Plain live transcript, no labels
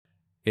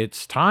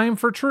It's time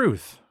for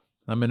Truth,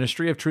 a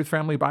ministry of Truth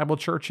Family Bible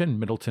Church in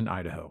Middleton,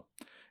 Idaho.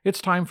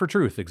 It's Time for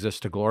Truth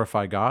exists to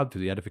glorify God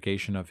through the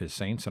edification of his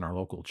saints in our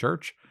local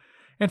church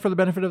and for the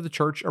benefit of the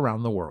church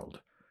around the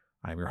world.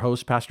 I'm your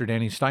host, Pastor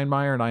Danny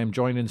Steinmeier, and I am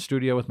joined in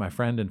studio with my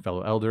friend and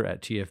fellow elder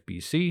at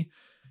TFBC,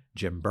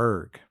 Jim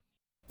Berg.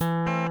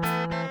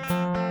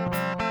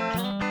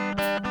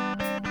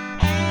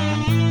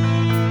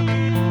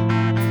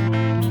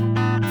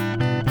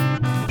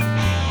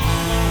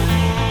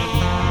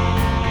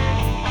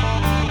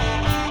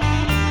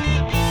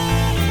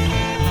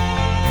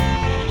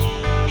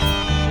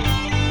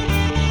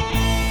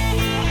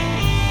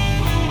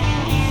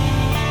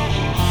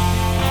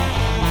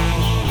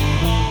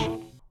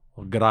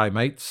 G'day,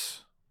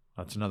 mates.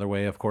 That's another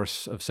way, of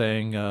course, of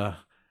saying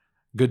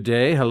good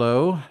day,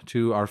 hello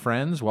to our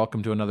friends.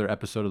 Welcome to another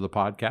episode of the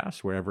podcast,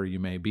 wherever you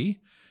may be.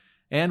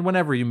 And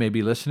whenever you may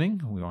be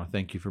listening, we want to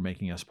thank you for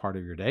making us part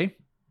of your day.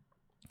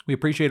 We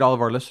appreciate all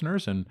of our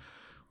listeners, and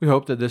we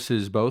hope that this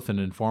is both an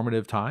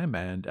informative time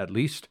and at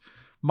least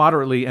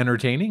moderately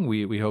entertaining.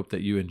 We hope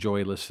that you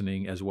enjoy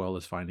listening as well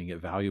as finding it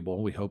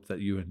valuable. We hope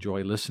that you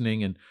enjoy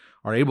listening and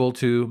are able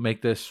to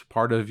make this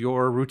part of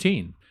your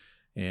routine.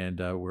 And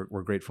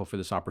we're grateful for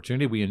this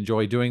opportunity. We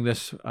enjoy doing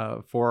this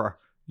for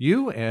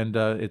you, and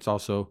it's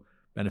also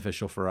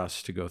beneficial for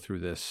us to go through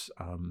this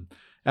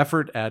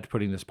effort at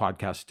putting this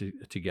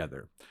podcast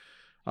together.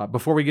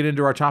 Before we get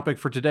into our topic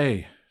for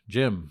today,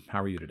 Jim,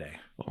 how are you today?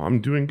 Well, I'm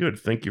doing good.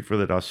 Thank you for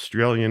that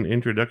Australian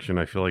introduction.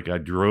 I feel like I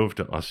drove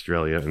to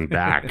Australia and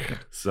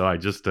back. So I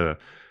just,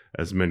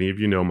 as many of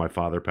you know, my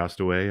father passed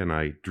away, and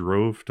I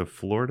drove to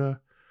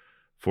Florida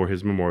for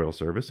his memorial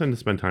service and to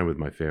spend time with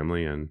my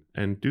family and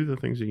do the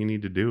things that you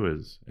need to do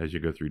as you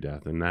go through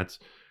death. And that's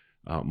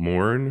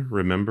mourn,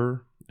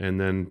 remember, and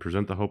then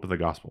present the hope of the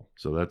gospel.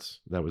 So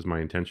that was my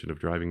intention of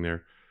driving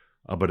there.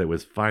 But it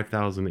was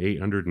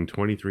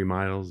 5,823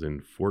 miles in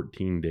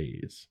 14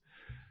 days.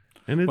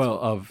 And it's,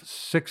 of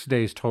 6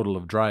 days total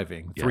of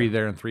driving, 3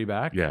 there and 3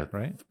 back. Yeah,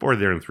 right. 4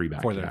 there and 3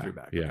 back. 4 there and 3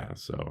 back. Yeah. Okay.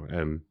 So,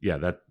 and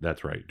yeah,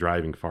 that's right.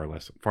 Driving far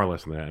less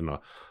than that, and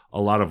a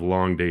lot of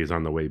long days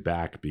on the way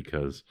back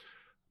because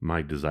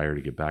my desire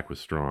to get back was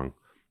strong.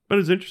 But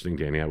it's interesting,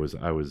 Danny. I was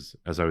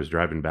as I was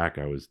driving back,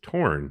 I was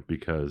torn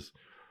because,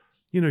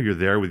 you're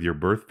there with your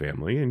birth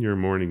family and you're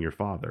mourning your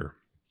father.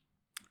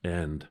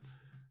 And,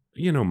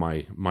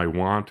 my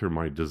want or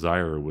my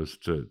desire was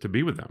to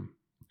be with them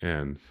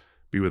and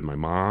be with my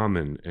mom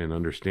and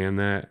understand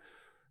that.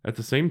 At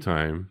the same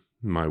time,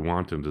 my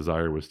want and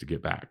desire was to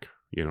get back.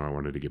 I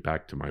wanted to get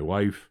back to my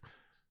wife,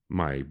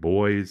 my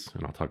boys,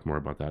 and I'll talk more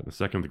about that in a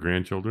second, the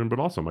grandchildren, but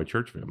also my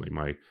church family,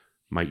 my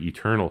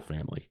eternal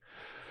family.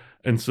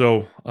 And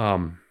so, I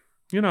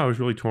was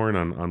really torn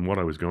on what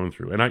I was going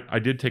through. And I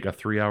did take a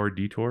 3-hour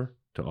detour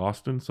to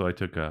Austin. So I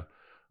took a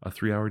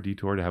 3-hour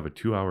detour to have a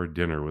 2-hour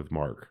dinner with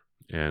Mark.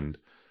 And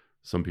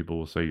some people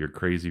will say you're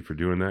crazy for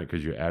doing that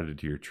because you added it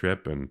to your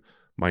trip. And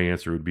my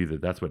answer would be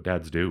that that's what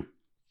dads do.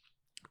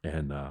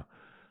 And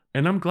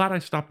I'm glad I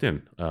stopped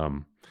in.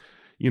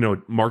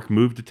 Mark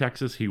moved to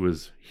Texas. He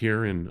was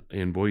here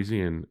in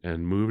Boise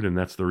and moved. And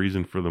that's the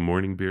reason for the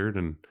morning beard.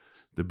 And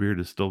the beard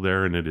is still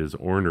there, and it is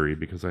ornery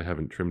because I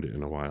haven't trimmed it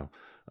in a while.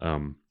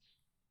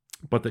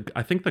 But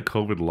I think the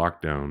COVID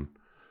lockdown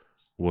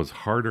was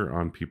harder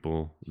on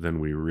people than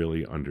we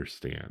really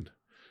understand.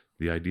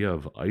 The idea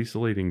of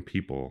isolating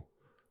people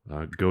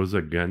goes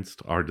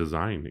against our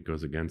design. It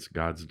goes against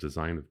God's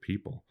design of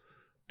people.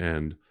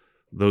 And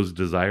those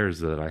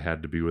desires that I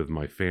had to be with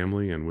my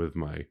family and with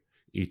my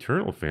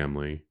eternal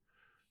family,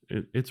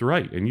 it's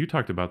right. And you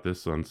talked about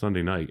this on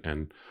Sunday night,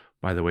 and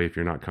by the way, if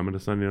you're not coming to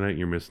Sunday night,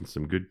 you're missing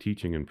some good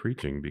teaching and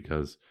preaching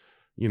because,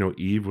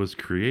 Eve was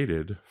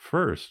created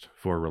first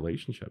for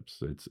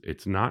relationships.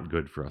 It's not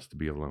good for us to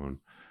be alone.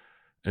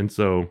 And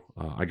so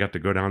I got to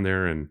go down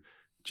there and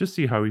just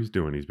see how he's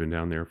doing. He's been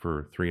down there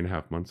for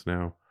 3.5 months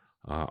now,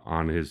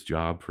 on his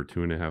job for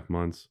 2.5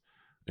 months.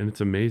 And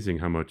it's amazing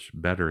how much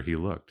better he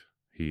looked.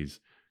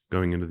 He's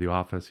going into the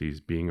office.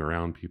 He's being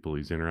around people.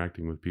 He's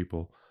interacting with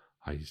people.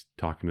 He's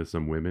talking to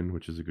some women,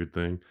 which is a good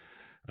thing.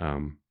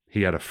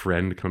 He had a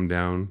friend come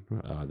down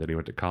that he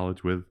went to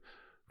college with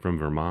from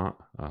Vermont,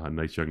 a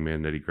nice young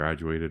man that he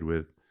graduated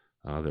with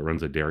that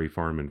runs a dairy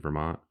farm in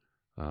Vermont.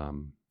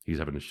 He's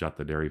having to shut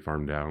the dairy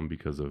farm down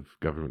because of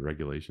government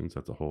regulations.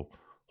 That's a whole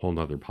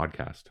nother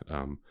podcast.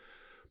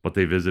 But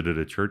they visited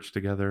a church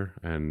together,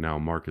 and now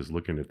Mark is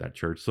looking at that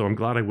church. So I'm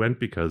glad I went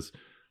because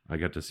I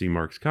got to see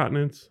Mark's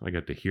countenance. I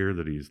got to hear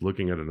that he's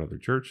looking at another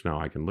church. Now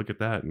I can look at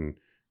that, and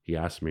he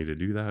asked me to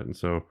do that. And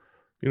so,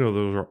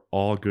 those are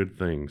all good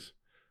things.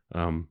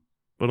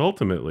 But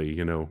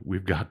ultimately,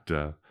 we've got,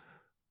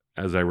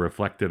 as I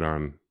reflected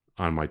on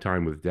my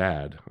time with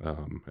Dad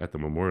at the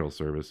memorial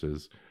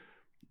services,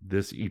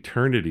 this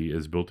eternity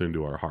is built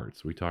into our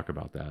hearts. We talk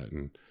about that,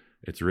 and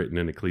it's written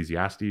in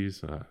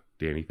Ecclesiastes.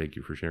 Danny, thank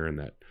you for sharing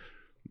that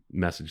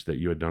message that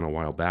you had done a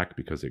while back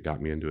because it got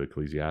me into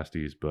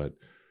Ecclesiastes. But,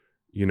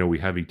 we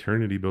have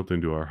eternity built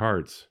into our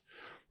hearts,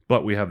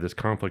 but we have this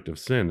conflict of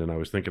sin. And I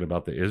was thinking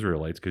about the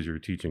Israelites because you're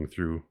teaching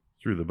through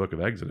through the book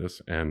of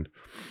Exodus. And,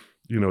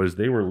 as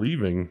they were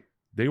leaving,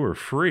 they were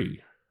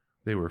free.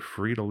 They were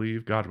free to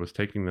leave. God was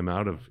taking them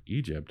out of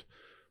Egypt,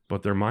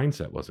 but their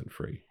mindset wasn't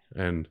free.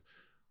 And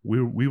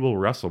we will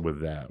wrestle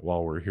with that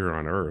while we're here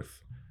on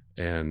earth.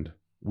 And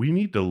we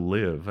need to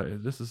live.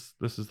 This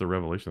is the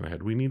revelation I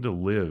had. We need to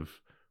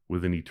live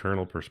with an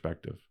eternal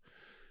perspective.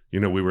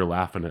 We were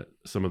laughing at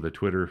some of the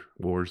Twitter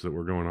wars that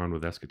were going on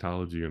with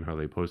eschatology and how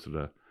they posted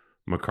a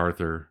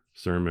MacArthur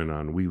sermon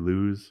on we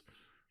lose.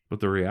 But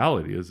the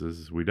reality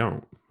is we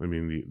don't. I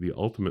mean, the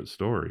ultimate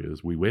story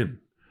is we win.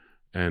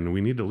 And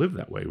we need to live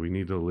that way. We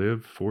need to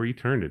live for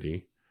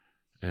eternity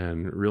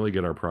and really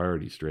get our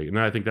priorities straight. And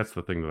I think that's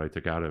the thing that I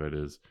took out of it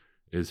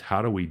is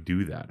how do we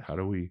do that? How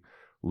do we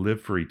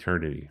live for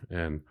eternity?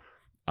 And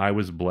I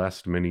was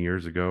blessed many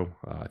years ago.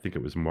 I think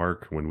it was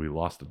Mark when we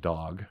lost a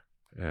dog,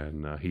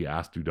 and he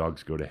asked, do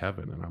dogs go to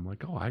heaven? And I'm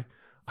like, oh, I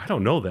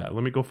don't know that.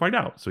 Let me go find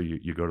out. So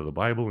you go to the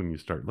Bible and you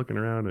start looking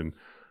around, and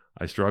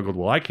I struggled.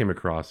 Well, I came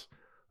across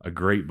a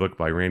great book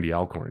by Randy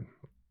Alcorn,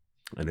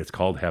 and it's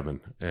called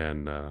Heaven.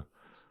 And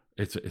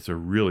it's a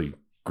really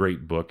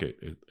great book.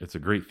 It's a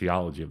great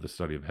theology of the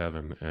study of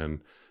heaven, and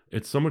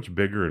it's so much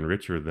bigger and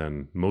richer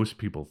than most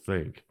people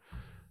think.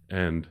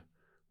 And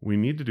we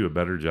need to do a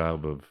better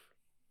job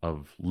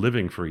of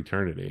living for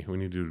eternity. We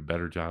need to do a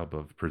better job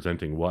of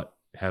presenting what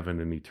heaven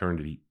and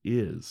eternity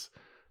is,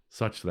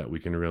 such that we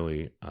can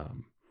really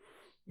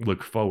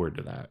look forward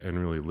to that and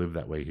really live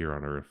that way here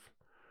on earth.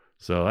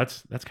 So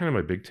that's kind of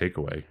my big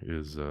takeaway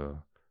is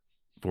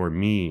for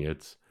me,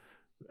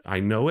 I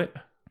know it,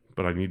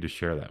 but I need to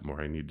share that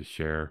more. I need to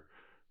share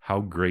how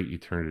great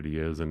eternity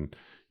is. And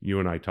you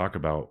and I talk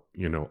about,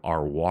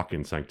 our walk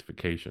in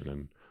sanctification.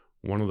 And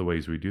one of the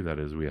ways we do that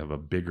is we have a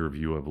bigger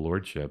view of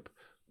lordship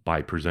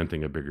by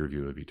presenting a bigger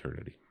view of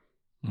eternity.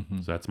 Mm-hmm.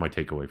 So that's my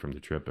takeaway from the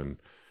trip, and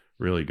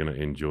really going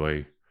to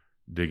enjoy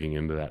digging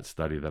into that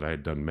study that I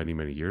had done many,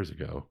 many years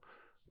ago,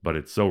 but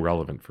it's so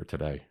relevant for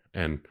today.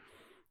 And,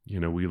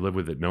 we live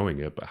with it knowing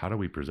it, but how do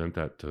we present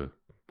that to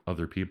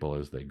other people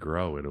as they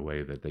grow in a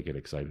way that they get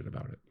excited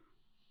about it?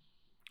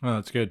 Oh,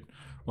 that's good.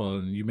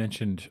 Well, you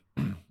mentioned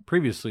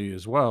previously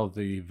as well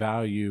the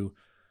value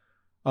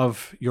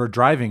of your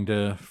driving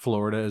to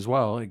Florida as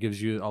well. It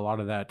gives you a lot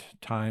of that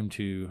time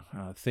to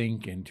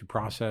think and to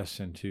process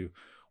and to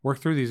work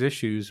through these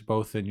issues,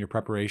 both in your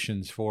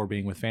preparations for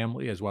being with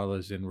family as well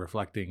as in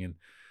reflecting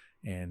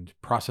and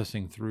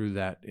processing through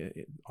that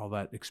all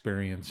that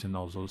experience and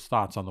those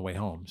thoughts on the way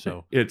home.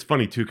 So it's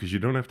funny too, because you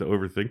don't have to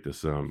overthink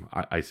this.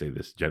 I say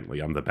this gently.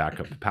 I'm the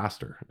backup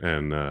pastor,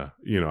 and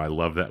I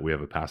love that we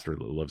have a pastor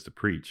that loves to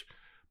preach.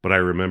 But I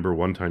remember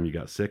one time you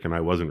got sick, and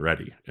I wasn't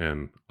ready,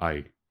 and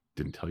I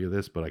didn't tell you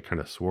this, but I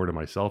kind of swore to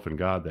myself and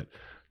God that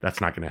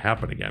that's not going to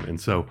happen again. And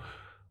so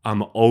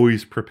I'm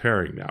always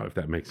preparing now, if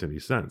that makes any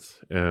sense.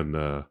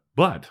 And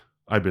but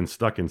I've been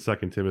stuck in 2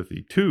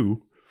 Timothy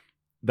 2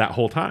 that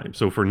whole time.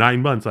 So for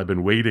 9 months, I've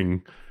been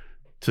waiting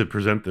to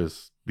present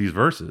these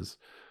verses.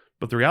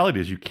 But the reality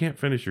is you can't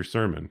finish your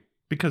sermon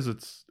because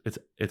it's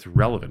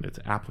relevant. It's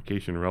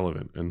application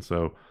relevant. And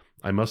so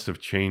I must have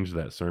changed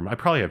that sermon. I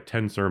probably have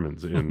 10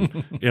 sermons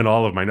in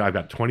all of my, I've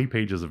got 20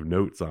 pages of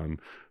notes on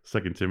 2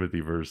 Timothy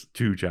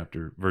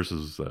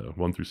verses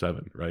 1 through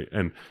 7, right?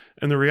 And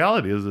the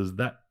reality is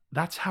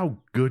that's how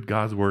good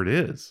God's word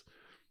is.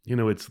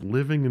 It's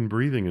living and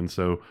breathing. And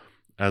so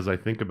as I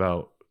think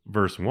about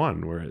verse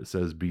 1, where it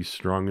says, be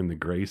strong in the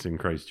grace in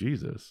Christ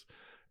Jesus,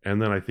 and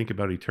then I think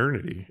about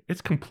eternity, it's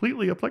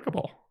completely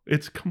applicable.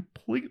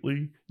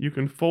 You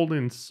can fold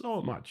in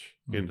so much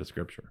into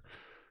Scripture.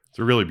 It's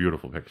a really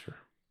beautiful picture.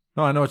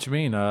 No, I know what you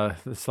mean.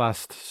 This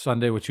last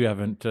Sunday, which you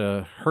haven't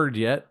heard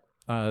yet,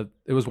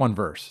 it was one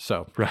verse.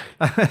 So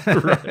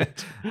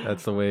right.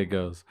 That's the way it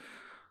goes.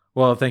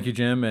 Well, thank you,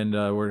 Jim, and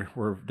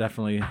we're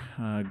definitely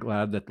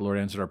glad that the Lord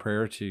answered our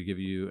prayer to give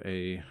you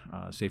a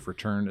safe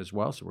return as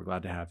well. So we're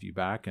glad to have you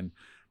back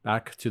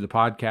to the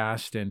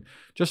podcast, and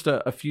just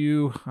a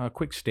few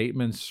quick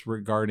statements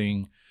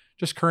regarding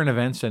just current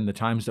events and the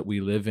times that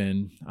we live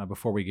in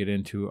before we get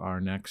into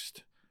our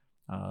next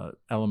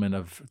element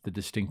of the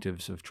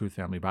distinctives of Truth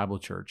Family Bible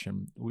Church.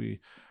 And we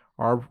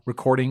are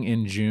recording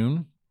in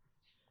June.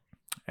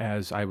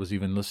 As I was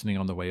even listening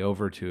on the way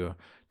over to a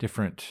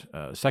different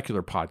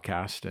secular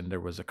podcast, and there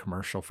was a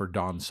commercial for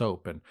Dawn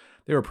Soap, and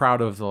they were proud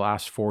of the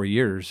last 4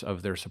 years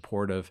of their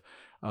support of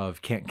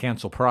Can't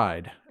Cancel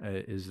Pride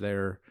is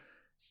their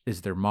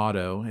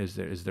motto,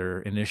 is their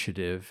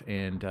initiative,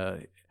 and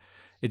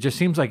it just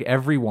seems like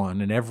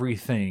everyone and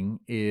everything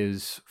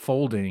is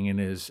folding and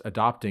is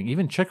adopting.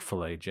 Even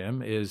Chick-fil-A,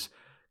 Jim, is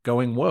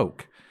going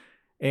woke.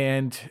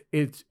 And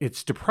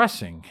it's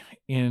depressing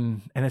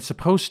and it's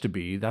supposed to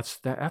be. That's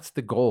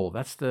the goal.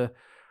 That's the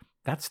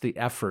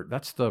effort.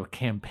 That's the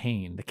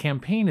campaign. The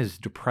campaign is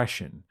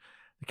depression.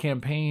 The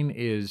campaign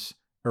is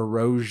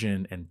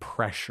erosion and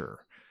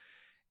pressure.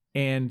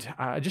 And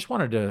I just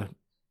wanted to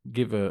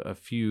give a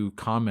few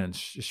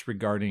comments just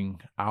regarding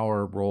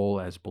our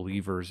role as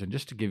believers, and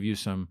just to give you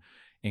some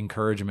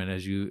encouragement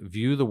as you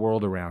view the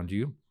world around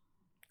you,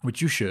 which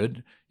you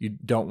should. You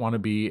don't want to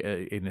be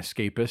an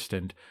escapist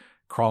and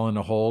crawl in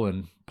a hole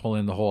and pull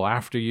in the hole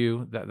after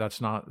you. That's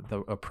not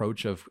the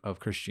approach of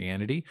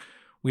Christianity.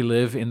 We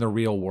live in the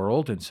real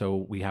world, and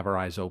so we have our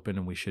eyes open,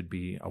 and we should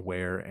be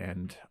aware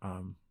and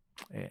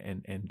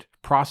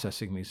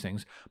processing these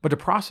things, but to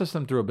process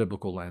them through a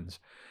biblical lens.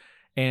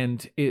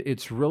 And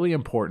it's really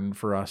important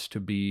for us to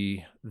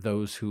be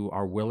those who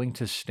are willing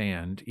to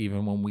stand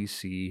even when we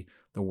see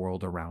the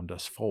world around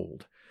us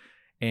fold.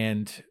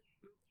 And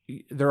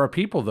there are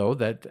people, though,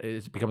 that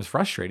it becomes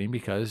frustrating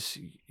because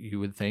you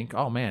would think,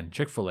 oh man,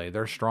 Chick-fil-A,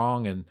 they're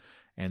strong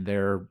and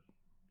they're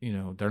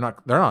they're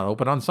not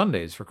open on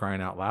Sundays, for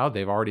crying out loud.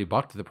 They've already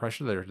bucked the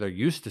pressure. They're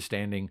used to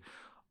standing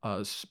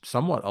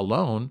somewhat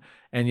alone,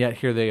 and yet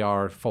here they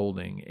are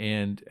folding,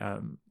 and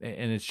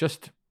it's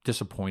just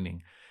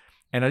disappointing.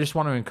 And I just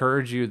want to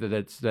encourage you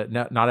that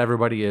not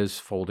everybody is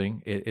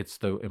folding. It's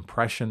the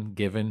impression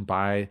given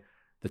by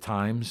the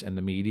times and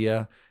the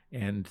media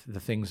and the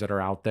things that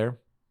are out there.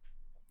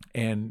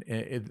 And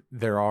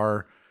there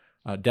are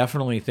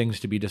definitely things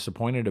to be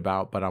disappointed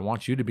about, but I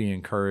want you to be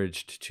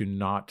encouraged to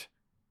not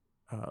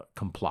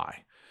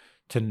comply,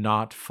 to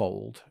not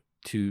fold,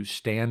 to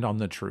stand on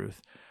the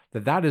truth.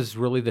 That is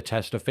really the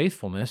test of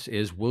faithfulness,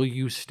 is will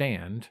you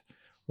stand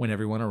when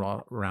everyone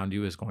around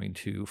you is going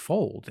to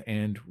fold?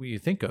 And you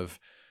think of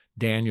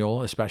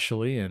Daniel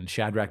especially, and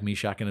Shadrach,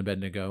 Meshach, and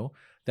Abednego,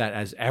 that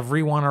as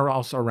everyone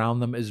else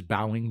around them is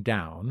bowing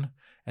down,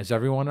 as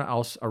everyone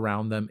else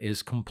around them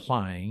is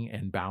complying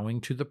and bowing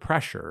to the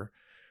pressure,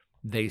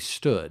 they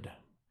stood.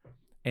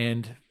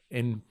 And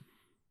in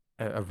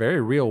a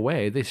very real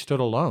way, they stood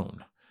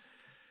alone.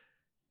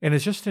 And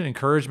it's just an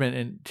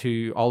encouragement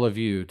to all of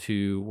you,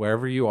 to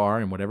wherever you are,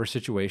 in whatever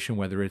situation,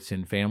 whether it's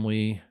in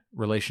family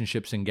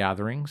relationships and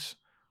gatherings,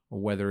 or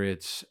whether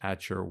it's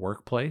at your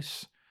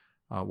workplace,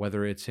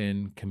 whether it's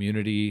in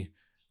community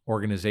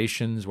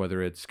organizations,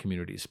 whether it's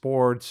community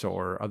sports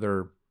or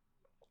other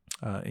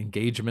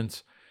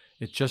engagements.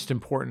 It's just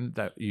important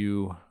that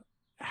you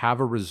have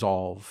a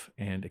resolve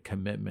and a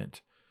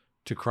commitment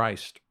to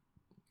Christ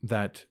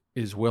that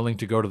is willing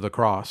to go to the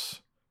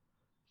cross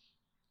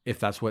if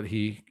that's what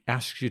he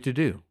asks you to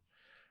do.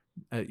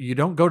 You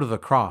don't go to the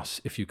cross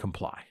if you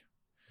comply.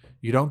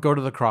 You don't go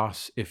to the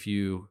cross if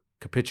you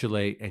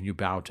capitulate and you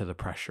bow to the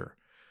pressure.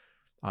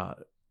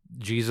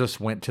 Jesus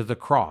went to the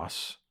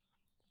cross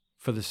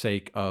for the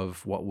sake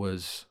of what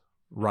was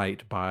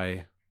right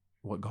by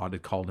what God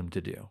had called him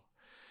to do.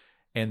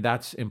 And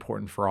that's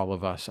important for all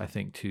of us, I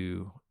think,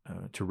 to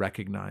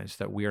recognize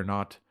that we are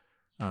not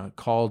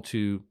called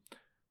to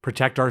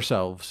protect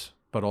ourselves,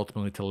 but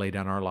ultimately to lay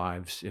down our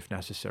lives, if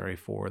necessary,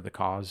 for the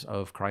cause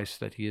of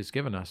Christ that he has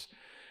given us.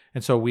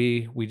 And so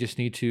we just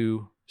need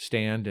to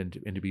stand and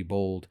to be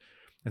bold.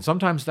 And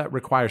sometimes that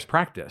requires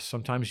practice.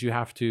 Sometimes you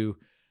have to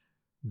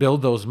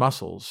build those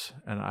muscles.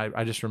 And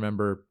I just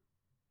remember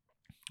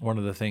one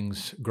of the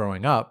things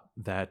growing up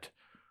that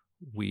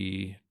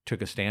we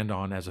took a stand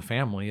on as a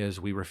family is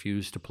we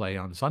refused to play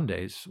on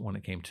Sundays when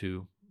it came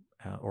to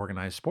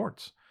organized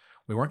sports.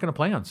 We weren't going to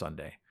play on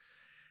Sunday.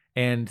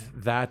 And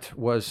that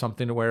was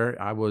something to where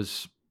it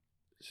was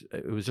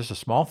just a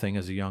small thing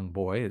as a young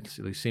boy. It's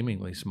at least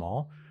seemingly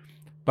small,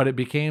 but it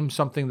became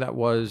something that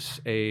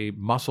was a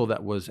muscle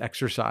that was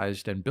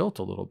exercised and built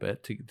a little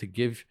bit to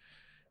give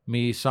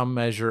me some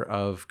measure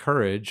of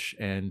courage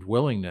and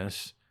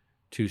willingness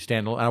to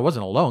stand alone. And I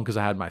wasn't alone because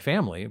I had my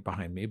family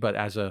behind me, but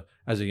as a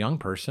young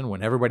person,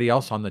 when everybody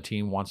else on the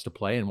team wants to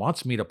play and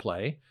wants me to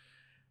play,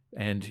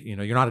 and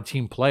you're not a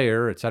team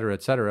player, et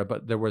cetera,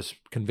 but there was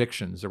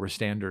convictions, there were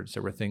standards,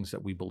 there were things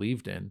that we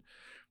believed in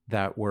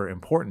that were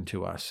important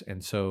to us.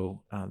 And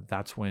so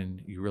that's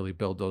when you really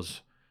build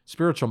those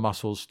spiritual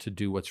muscles to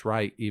do what's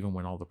right, even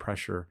when all the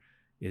pressure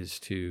is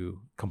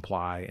to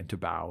comply and to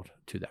bow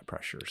to that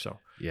pressure. So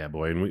yeah,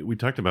 boy. And we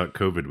talked about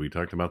COVID. We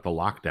talked about the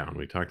lockdown.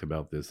 We talked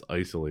about this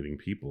isolating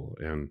people.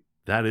 And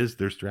that is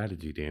their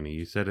strategy, Danny.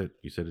 You said it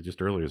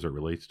just earlier as it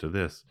relates to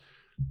this.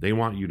 They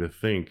want you to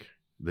think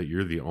that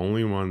you're the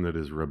only one that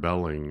is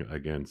rebelling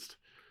against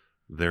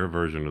their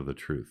version of the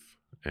truth.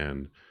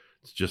 And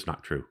it's just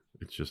not true.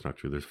 It's just not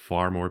true. There's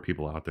far more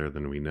people out there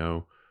than we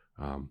know.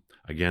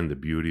 Again, the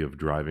beauty of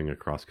driving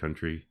across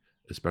country,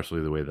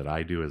 especially the way that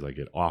I do, is I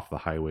get off the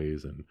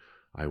highways and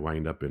I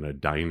wind up in a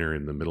diner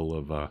in the middle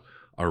of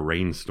a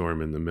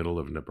rainstorm in the middle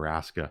of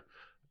Nebraska.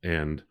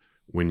 And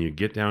when you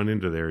get down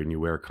into there and you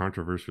wear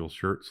controversial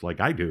shirts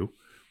like I do,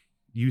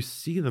 you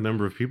see the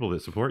number of people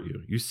that support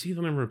you. You see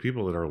the number of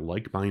people that are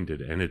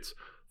like-minded, and it's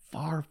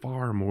far,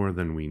 far more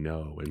than we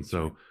know. And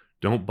so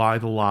don't buy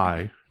the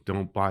lie.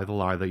 Don't buy the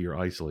lie that you're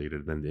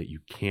isolated and that you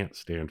can't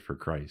stand for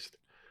Christ.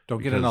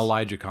 Don't get an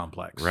Elijah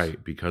complex.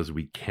 Right, because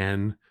we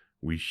can,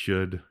 we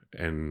should,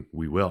 and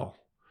we will.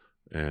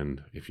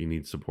 And if you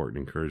need support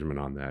and encouragement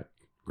on that,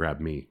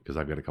 grab me, because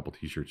I've got a couple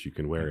t-shirts you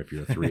can wear if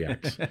you're a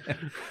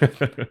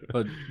 3X.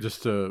 But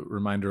just a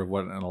reminder of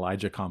what an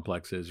Elijah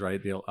complex is,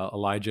 right?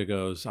 Elijah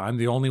goes, I'm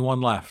the only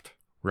one left.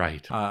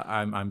 Right.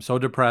 I'm so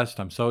depressed.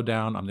 I'm so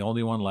down. I'm the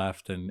only one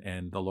left.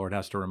 And the Lord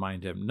has to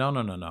remind him,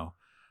 no.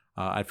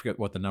 I forget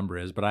what the number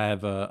is, but I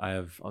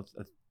have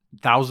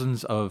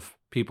thousands of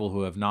people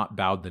who have not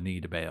bowed the knee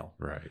to Baal.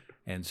 Right.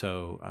 And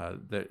so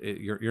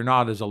you're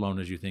not as alone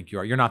as you think you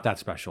are. You're not that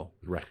special.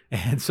 Right.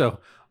 And so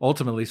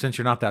ultimately, since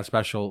you're not that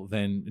special,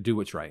 then do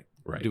what's right.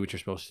 Right. Do what you're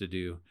supposed to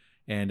do,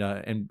 and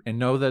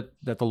know that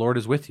the Lord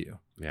is with you.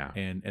 Yeah.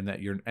 And that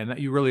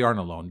you really aren't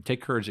alone.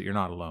 Take courage that you're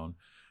not alone.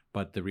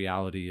 But the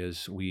reality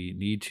is, we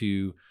need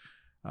to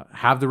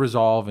have the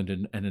resolve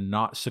and to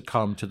not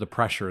succumb to the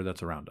pressure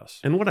that's around us.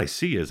 And what I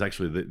see is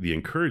actually the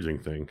encouraging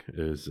thing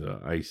is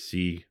I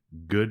see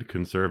good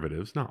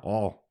conservatives, not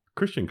all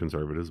Christian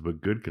conservatives,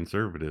 but good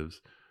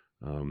conservatives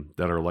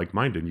that are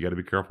like-minded. You got to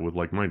be careful with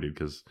like-minded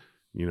because,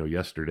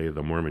 yesterday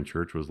the Mormon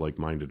church was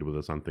like-minded with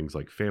us on things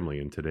like family,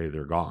 and today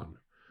they're gone.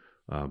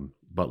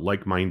 But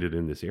like-minded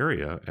in this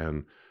area.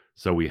 And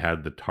so we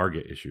had the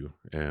Target issue,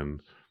 and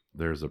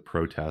there's a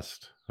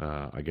protest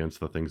against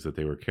the things that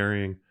they were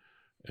carrying.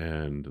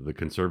 And the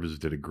conservatives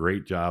did a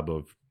great job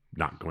of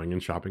not going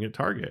and shopping at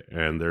Target,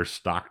 and their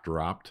stock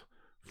dropped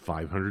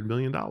 $500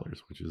 million,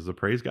 which is a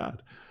praise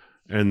God.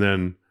 And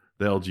then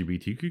the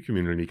LGBTQ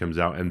community comes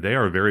out, and they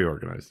are very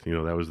organized.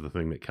 That was the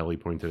thing that Kelly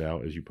pointed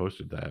out as you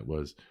posted that,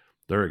 was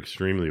they're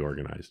extremely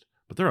organized,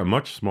 but they're a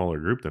much smaller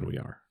group than we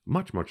are,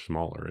 much, much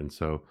smaller. And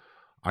so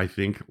I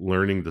think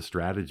learning the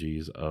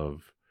strategies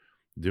of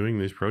doing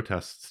these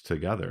protests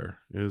together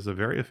is a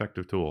very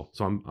effective tool.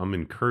 So I'm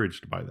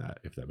encouraged by that,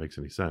 if that makes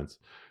any sense.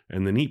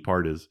 And the neat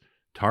part is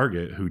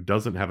Target, who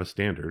doesn't have a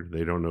standard,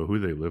 they don't know who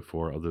they live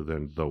for other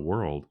than the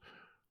world.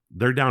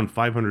 They're down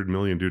 500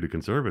 million due to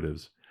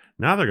conservatives.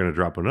 Now they're going to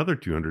drop another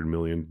 200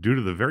 million due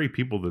to the very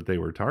people that they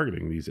were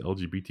targeting, these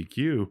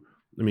LGBTQ.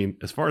 I mean,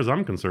 as far as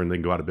I'm concerned, they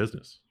can go out of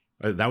business.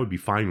 That would be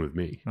fine with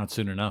me. Not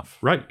soon enough.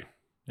 Right.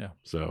 Yeah.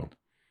 So.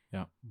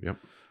 Yeah. Yep.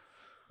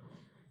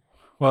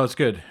 Well, it's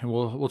good. And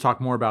we'll talk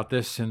more about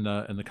this in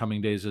the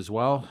coming days as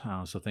well.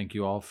 So thank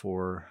you all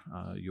for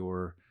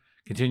your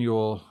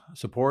continual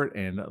support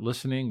and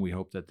listening. We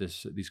hope that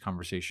these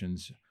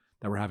conversations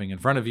that we're having in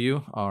front of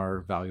you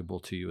are valuable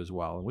to you as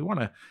well. And we want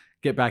to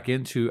get back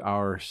into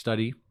our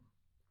study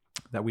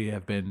that we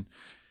have been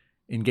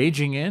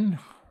engaging in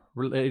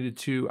related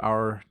to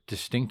our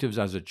distinctives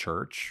as a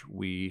church.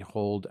 We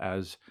hold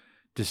as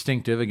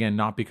distinctive, again,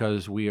 not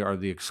because we are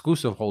the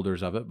exclusive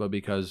holders of it, but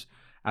because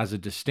as a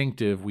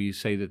distinctive, we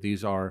say that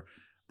these are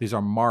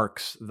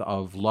marks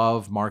of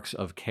love, marks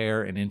of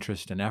care and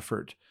interest and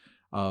effort,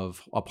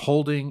 of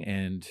upholding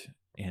and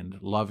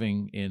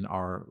loving in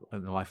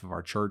the life of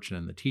our church and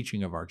in the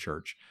teaching of our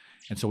church.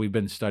 And so we've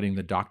been studying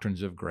the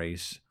doctrines of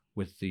grace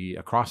with the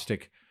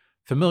acrostic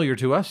familiar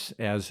to us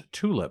as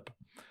TULIP.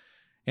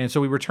 And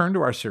so we return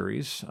to our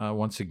series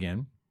once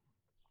again.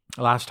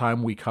 Last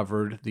time we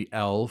covered the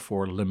L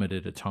for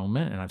limited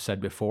atonement, and I've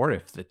said before,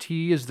 if the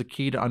T is the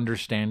key to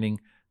understanding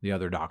the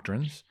other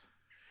doctrines,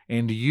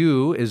 and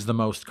U is the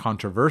most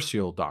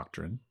controversial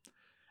doctrine,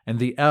 and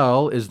the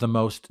L is the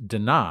most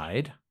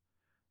denied,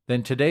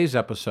 then today's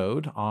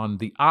episode on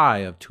the I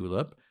of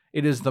TULIP,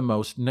 it is the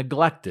most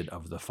neglected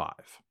of the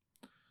five.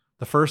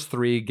 The first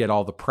three get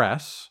all the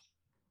press.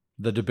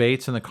 The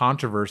debates and the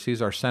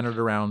controversies are centered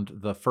around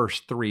the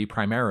first three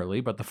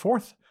primarily, but the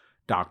fourth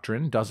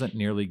doctrine doesn't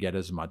nearly get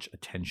as much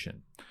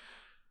attention.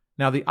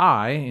 Now, the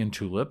I in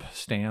TULIP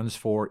stands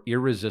for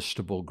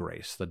Irresistible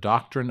Grace, the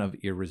doctrine of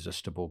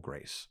irresistible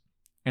grace.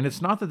 And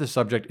it's not that the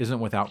subject isn't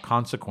without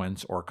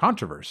consequence or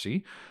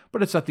controversy,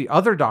 but it's that the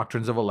other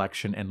doctrines of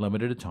election and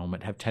limited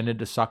atonement have tended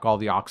to suck all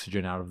the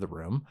oxygen out of the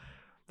room,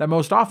 that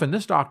most often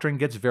this doctrine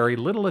gets very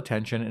little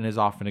attention and is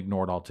often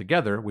ignored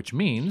altogether, which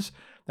means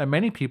that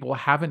many people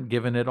haven't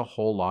given it a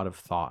whole lot of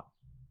thought.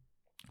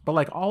 But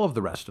like all of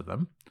the rest of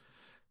them,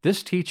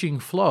 this teaching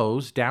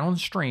flows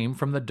downstream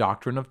from the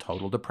doctrine of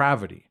total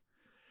depravity.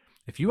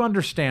 If you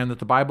understand that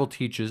the Bible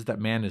teaches that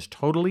man is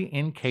totally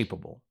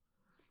incapable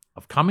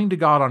of coming to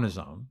God on his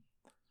own,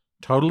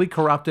 totally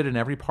corrupted in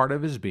every part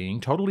of his being,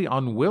 totally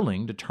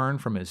unwilling to turn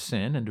from his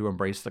sin and to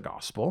embrace the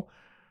gospel,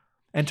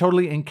 and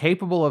totally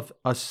incapable of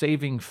a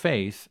saving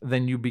faith,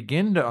 then you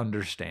begin to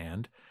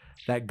understand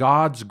that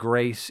God's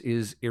grace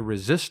is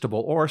irresistible,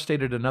 or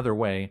stated another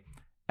way,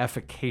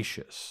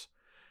 efficacious.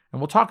 And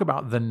we'll talk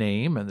about the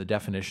name and the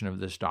definition of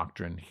this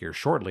doctrine here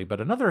shortly,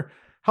 but another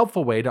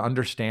helpful way to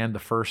understand the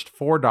first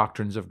four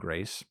doctrines of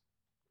grace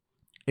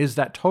is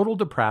that total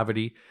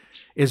depravity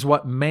is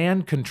what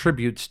man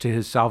contributes to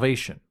his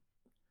salvation.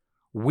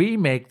 We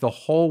make the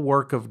whole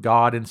work of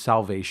God in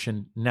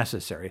salvation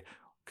necessary.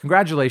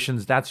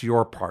 Congratulations, that's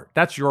your part.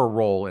 That's your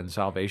role in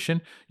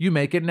salvation. You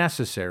make it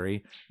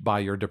necessary by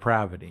your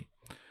depravity.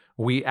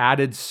 We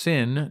added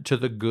sin to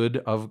the good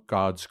of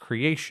God's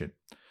creation.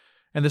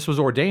 And this was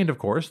ordained, of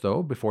course,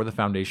 though, before the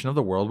foundation of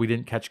the world. We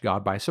didn't catch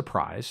God by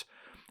surprise,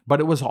 but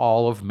it was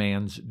all of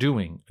man's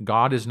doing.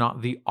 God is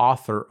not the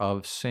author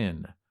of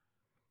sin.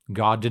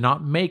 God did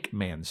not make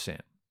man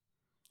sin.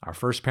 Our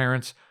first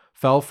parents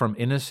fell from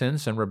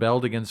innocence and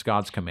rebelled against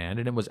God's command,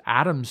 and it was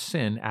Adam's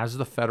sin as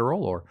the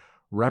federal or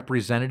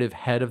representative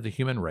head of the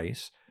human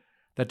race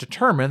that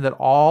determined that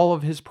all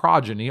of his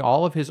progeny,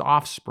 all of his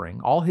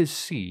offspring, all his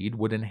seed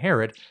would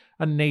inherit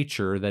a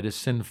nature that is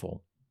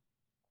sinful.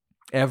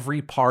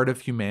 Every part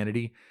of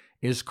humanity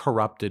is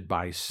corrupted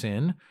by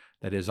sin.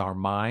 That is our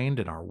mind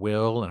and our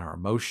will and our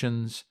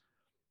emotions,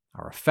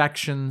 our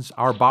affections,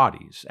 our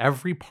bodies.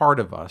 Every part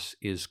of us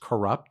is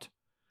corrupt,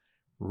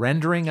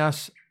 rendering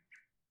us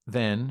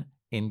then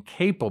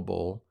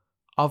incapable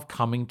of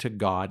coming to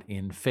God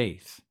in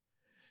faith.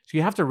 So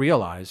you have to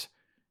realize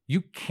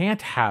you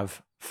can't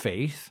have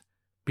faith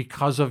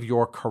because of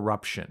your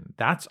corruption.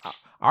 That's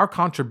our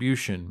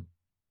contribution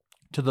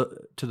to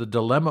the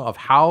dilemma of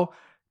how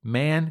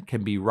man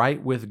can be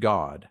right with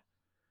God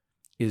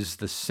is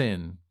the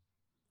sin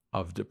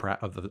of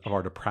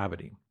our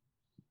depravity.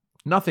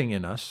 Nothing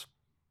in us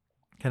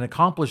can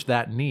accomplish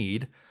that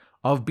need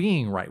of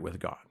being right with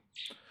God.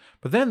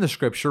 But then the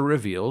scripture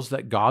reveals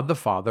that God the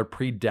Father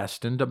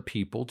predestined a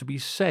people to be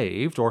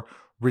saved or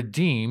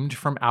redeemed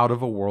from out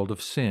of a world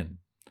of sin.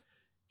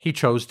 He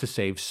chose to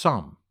save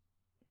some.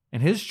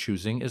 And his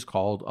choosing is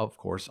called, of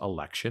course,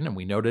 election. And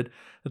we noted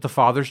that the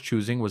Father's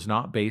choosing was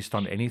not based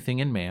on anything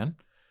in man.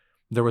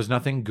 There was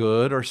nothing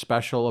good or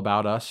special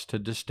about us to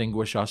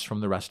distinguish us from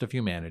the rest of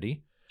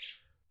humanity.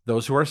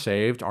 Those who are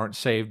saved aren't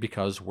saved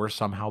because we're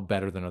somehow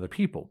better than other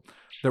people.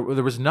 There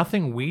was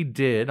nothing we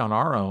did on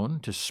our own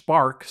to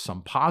spark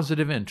some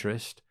positive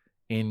interest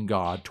in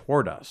God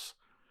toward us.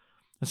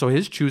 And so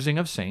his choosing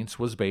of saints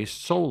was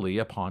based solely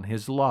upon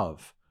his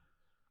love.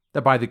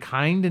 That by the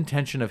kind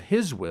intention of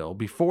his will,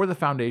 before the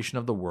foundation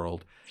of the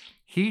world,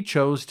 he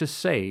chose to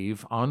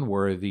save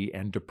unworthy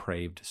and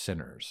depraved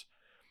sinners.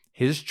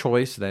 His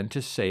choice then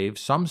to save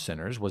some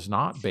sinners was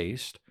not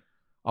based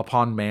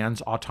upon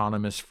man's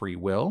autonomous free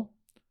will,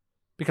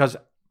 because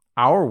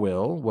our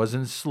will was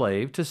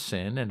enslaved to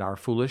sin and our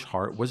foolish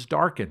heart was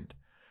darkened.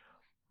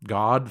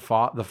 God,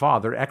 the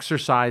Father,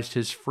 exercised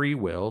his free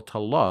will to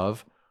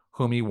love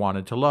whom he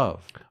wanted to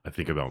love. I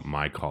think about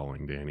my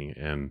calling, Danny,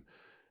 and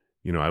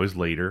I was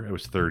later, I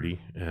was 30,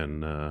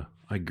 and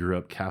I grew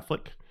up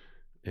Catholic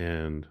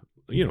and,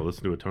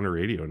 listened to a ton of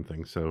radio and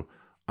things. So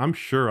I'm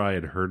sure I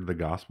had heard the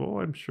gospel.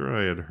 I'm sure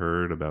I had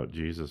heard about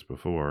Jesus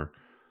before,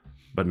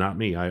 but not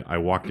me. I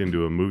walked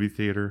into a movie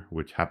theater,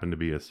 which happened to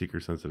be a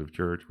seeker-sensitive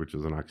church, which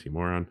is an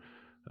oxymoron,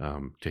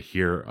 to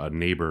hear a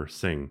neighbor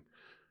sing.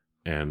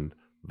 And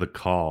the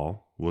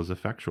call was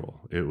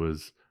effectual. It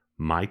was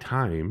my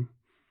time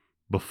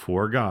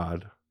before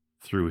God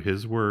through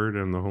his word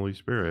and the Holy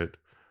Spirit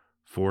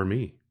for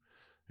me.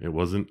 It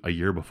wasn't a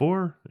year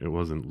before. It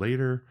wasn't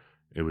later.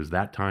 It was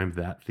that time,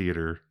 that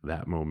theater,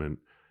 that moment.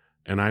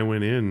 And I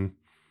went in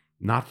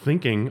not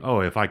thinking,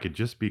 oh, if I could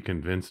just be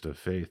convinced of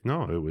faith.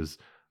 No, it was,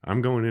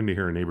 I'm going in to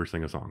hear a neighbor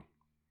sing a song.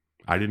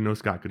 I didn't know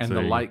Scott could sing.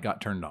 And the light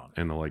got turned on.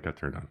 And the light got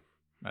turned on.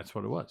 That's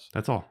what it was.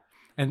 That's all.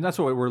 And that's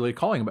what we're really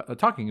talking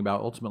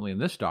about ultimately in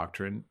this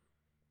doctrine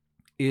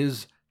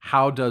is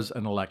how does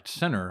an elect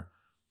sinner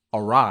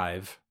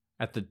arrive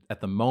at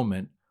the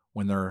moment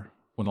when the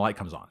light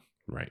comes on.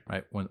 Right.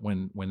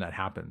 When that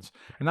happens.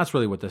 And that's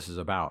really what this is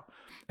about.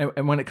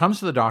 And when it comes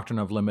to the doctrine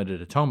of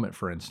limited atonement,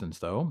 for instance,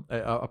 though,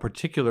 a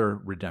particular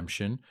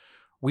redemption,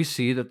 we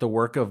see that the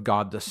work of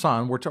God the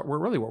Son, we're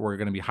really what we're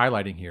going to be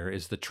highlighting here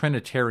is the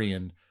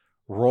Trinitarian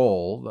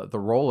role, the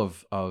role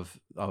of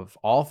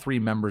all three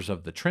members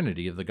of the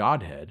Trinity, of the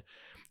Godhead,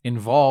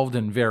 involved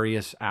in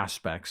various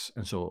aspects.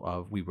 And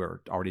so we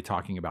were already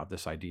talking about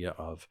this idea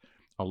of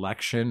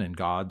election and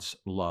God's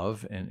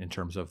love in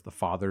terms of the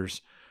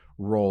Father's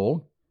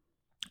role.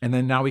 And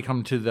then now we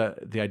come to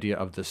the idea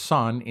of the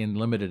Son in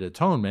limited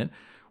atonement,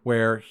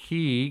 where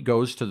he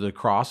goes to the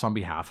cross on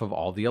behalf of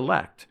all the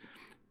elect.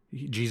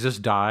 Jesus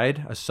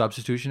died a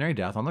substitutionary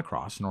death on the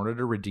cross in order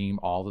to redeem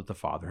all that the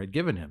Father had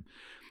given him.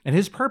 And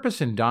his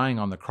purpose in dying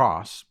on the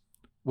cross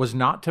was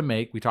not to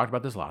make, we talked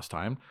about this last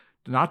time,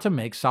 not to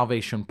make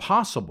salvation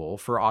possible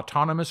for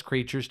autonomous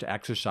creatures to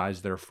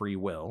exercise their free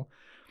will.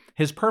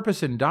 His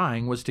purpose in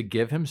dying was to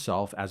give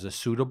himself as a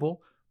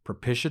suitable,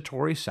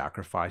 propitiatory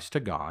sacrifice to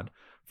God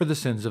for the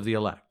sins of the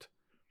elect,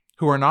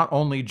 who are not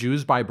only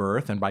Jews by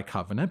birth and by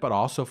covenant, but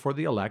also for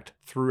the elect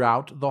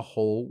throughout the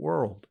whole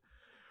world.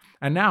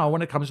 And now,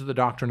 when it comes to the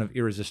doctrine of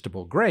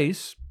irresistible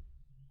grace,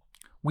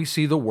 we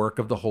see the work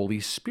of the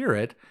Holy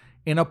Spirit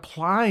in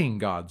applying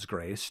God's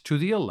grace to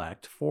the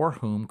elect for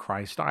whom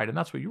Christ died. And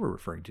that's what you were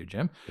referring to,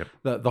 Jim.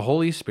 Yep. The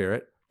Holy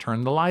Spirit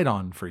turned the light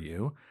on for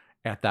you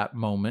at that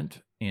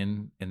moment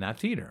in that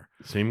theater.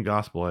 Same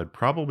gospel I'd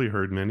probably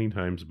heard many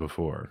times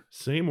before.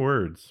 Same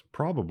words,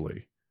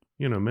 probably.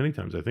 Many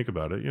times I think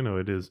about it,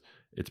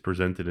 it's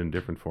presented in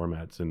different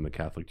formats in the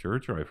Catholic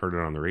Church, or I've heard it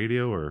on the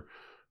radio, or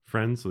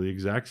friends, the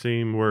exact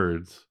same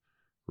words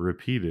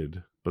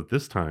repeated, but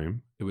this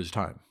time it was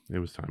time. It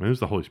was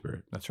the Holy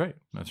Spirit. That's right.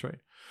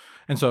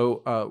 And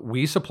so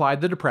we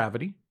supplied the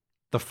depravity.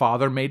 The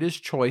Father made his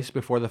choice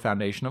before the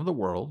foundation of the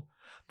world.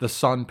 The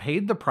Son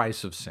paid the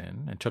price of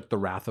sin and took the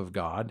wrath of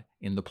God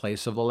in the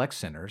place of elect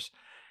sinners.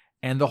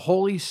 And the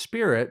Holy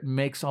Spirit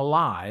makes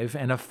alive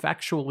and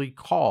effectually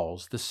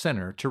calls the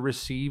sinner to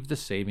receive the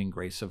saving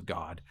grace of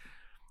God.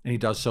 And he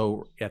does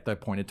so at that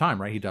point in time,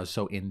 right? He does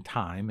so in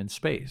time and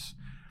space.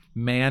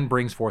 Man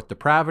brings forth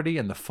depravity,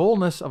 and the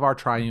fullness of our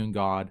triune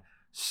God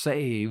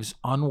saves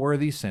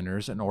unworthy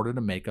sinners in order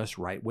to make us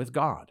right with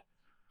God.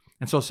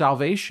 And so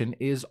salvation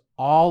is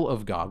all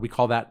of God. We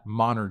call that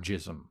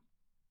monergism.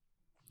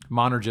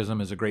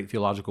 Monergism is a great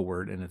theological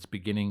word, and its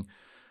beginning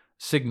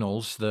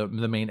signals the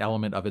main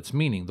element of its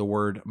meaning. The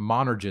word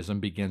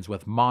monergism begins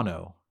with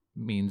mono,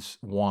 means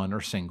one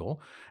or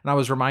single. And I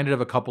was reminded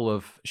of a couple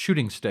of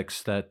shooting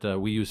sticks that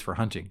we use for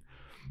hunting.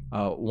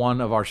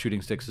 One of our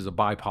shooting sticks is a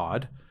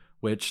bipod,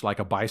 which, like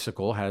a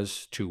bicycle,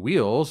 has two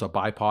wheels. A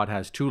bipod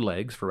has two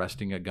legs for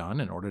resting a gun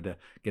in order to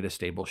get a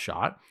stable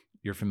shot.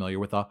 You're familiar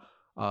with a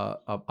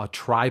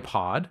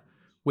tripod,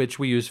 which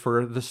we use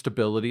for the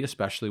stability,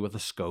 especially with a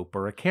scope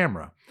or a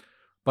camera.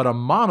 But a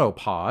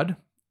monopod,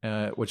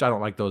 which I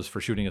don't like those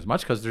for shooting as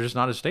much because they're just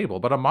not as stable,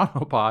 but a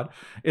monopod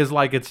is,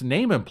 like its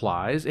name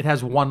implies, it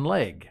has one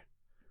leg.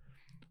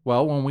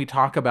 Well, when we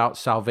talk about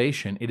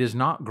salvation, it is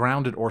not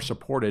grounded or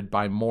supported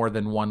by more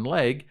than one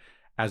leg,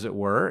 as it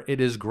were. It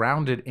is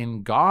grounded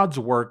in God's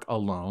work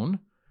alone.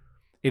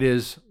 It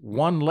is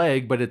one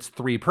leg, but it's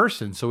three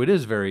persons, so it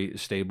is very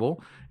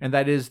stable. And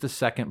that is the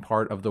second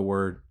part of the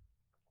word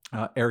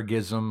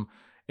ergism.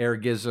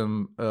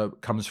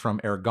 Ergism comes from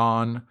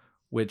ergon,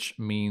 which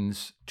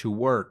means to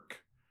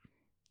work.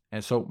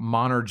 And so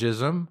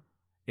monergism,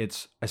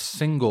 it's a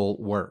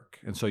single work.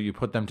 And so you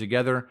put them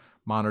together.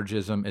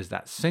 Monergism is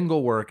that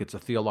single work. It's a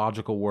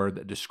theological word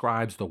that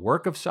describes the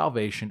work of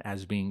salvation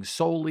as being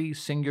solely,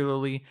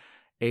 singularly,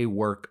 a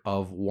work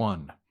of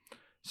one.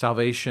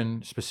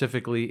 Salvation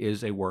specifically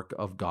is a work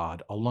of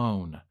God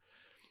alone.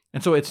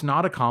 And so it's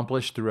not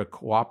accomplished through a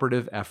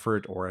cooperative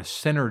effort or a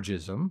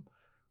synergism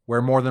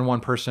where more than one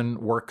person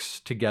works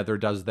together,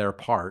 does their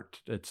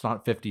part. It's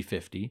not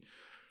 50-50.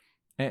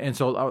 And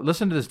so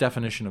listen to this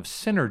definition of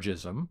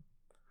synergism.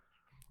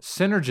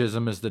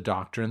 Synergism is the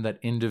doctrine that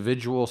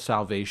individual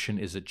salvation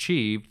is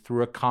achieved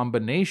through a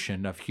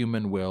combination of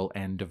human will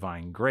and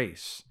divine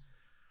grace.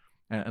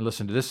 And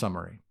listen to this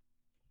summary.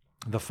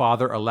 The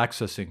Father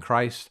elects us in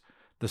Christ,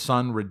 the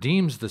Son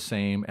redeems the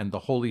same, and the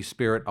Holy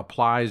Spirit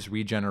applies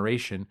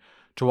regeneration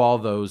to all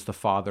those the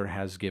Father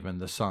has given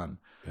the Son.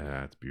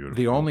 That's beautiful.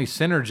 The only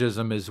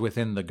synergism is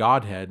within the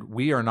Godhead.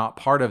 We are not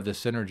part of the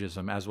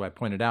synergism. As I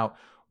pointed out,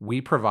 we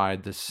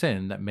provide the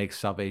sin that makes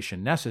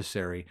salvation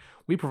necessary.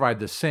 We provide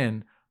the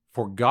sin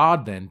for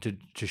God then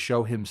to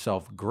show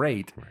himself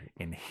great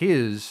in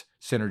his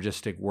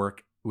synergistic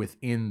work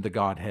within the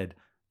Godhead,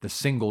 the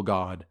single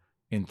God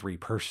in three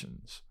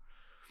persons.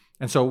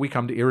 And so we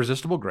come to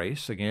irresistible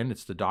grace. Again,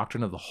 it's the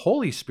doctrine of the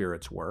Holy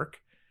Spirit's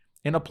work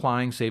in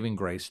applying saving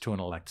grace to an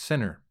elect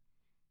sinner.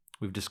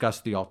 We've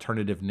discussed the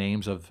alternative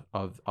names of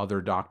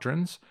other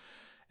doctrines.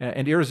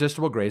 And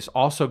irresistible grace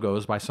also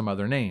goes by some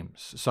other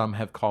names. Some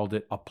have called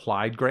it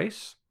applied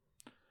grace.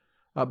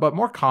 But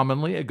more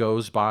commonly, it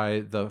goes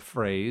by the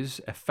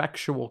phrase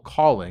effectual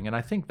calling, and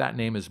I think that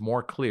name is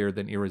more clear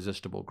than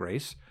irresistible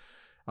grace.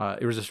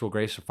 Irresistible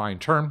grace, a fine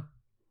term,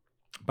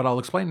 but I'll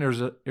explain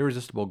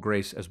irresistible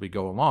grace as we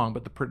go along.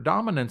 But the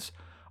predominance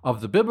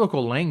of the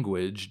biblical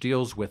language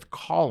deals with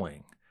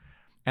calling,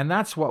 and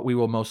that's what we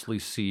will mostly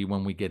see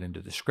when we get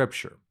into the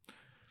Scripture.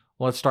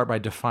 Well, let's start by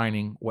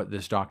defining what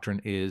this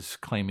doctrine is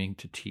claiming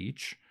to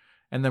teach,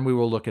 and then we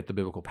will look at the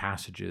biblical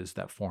passages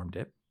that formed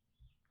it.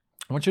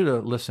 I want you to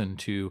listen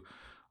to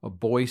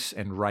Boyce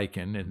and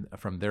Ryken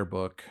from their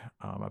book.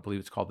 I believe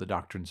it's called The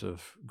Doctrines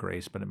of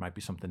Grace, but it might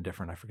be something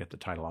different. I forget the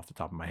title off the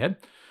top of my head.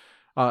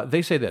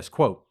 They say this,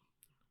 quote,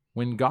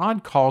 "When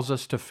God calls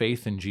us to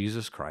faith in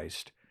Jesus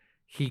Christ,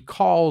 he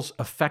calls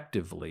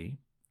effectively,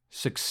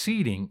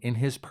 succeeding in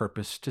his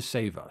purpose to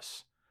save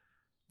us.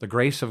 The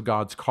grace of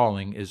God's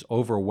calling is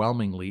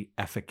overwhelmingly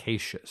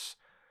efficacious.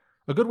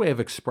 A good way of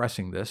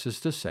expressing this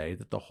is to say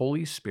that the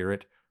Holy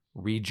Spirit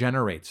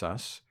regenerates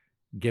us,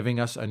 giving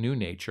us a new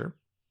nature,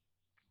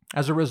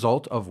 as a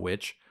result of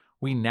which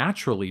we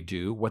naturally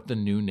do what the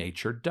new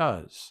nature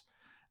does.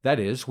 That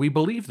is, we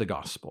believe the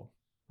gospel,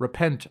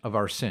 repent of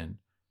our sin,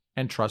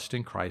 and trust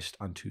in Christ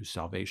unto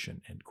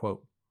salvation." End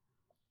quote.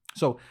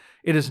 So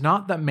it is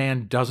not that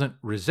man doesn't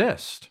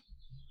resist.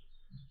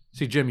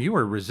 See, Jim, you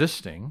were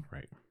resisting.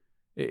 Right.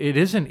 It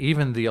isn't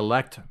even the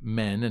elect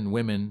men and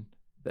women.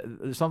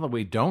 It's not that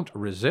we don't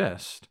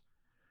resist.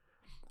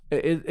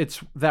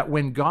 It's that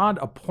when God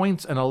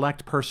appoints an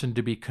elect person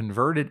to be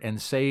converted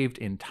and saved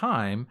in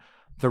time,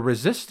 the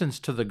resistance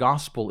to the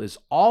gospel is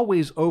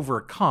always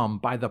overcome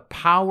by the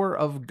power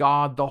of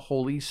God, the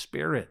Holy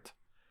Spirit.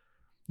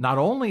 Not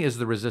only is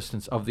the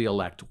resistance of the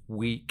elect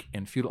weak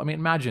and futile. I mean,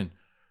 imagine.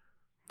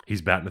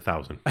 He's batting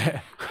 1,000.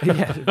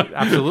 Yeah,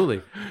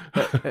 absolutely.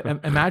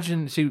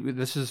 Imagine, see,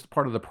 this is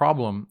part of the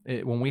problem.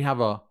 When we have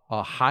a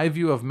high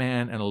view of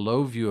man and a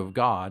low view of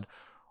God,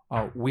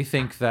 we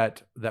think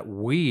that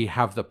we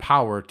have the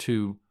power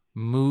to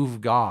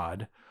move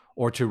God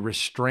or to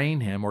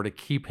restrain him or to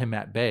keep him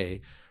at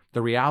bay.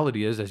 The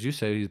reality is, as you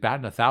say, he's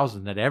batting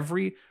 1,000, that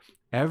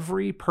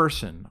every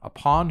person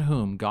upon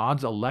whom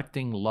God's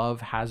electing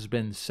love has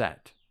been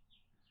set,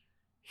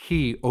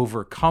 he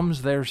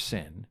overcomes their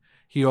sin,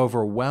 he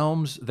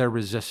overwhelms their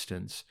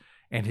resistance,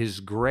 and his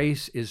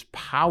grace is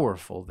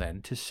powerful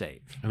then to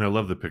save. And I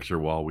love the picture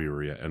while we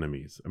were yet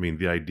enemies. I mean,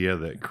 the idea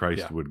that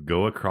Christ would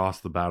go across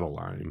the battle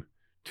line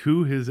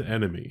to his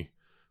enemy,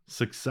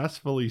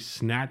 successfully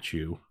snatch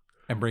you,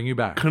 and bring you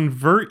back,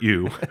 convert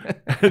you,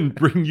 and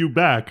bring you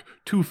back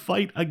to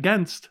fight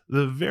against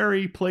the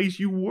very place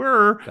you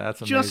were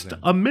just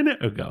a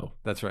minute ago.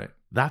 That's right.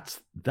 That's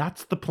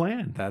the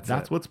plan.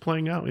 That's what's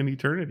playing out in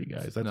eternity,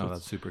 guys.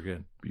 That's super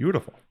good.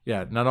 Beautiful.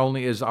 Yeah, not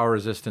only is our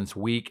resistance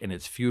weak and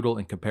it's futile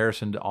in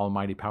comparison to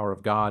almighty power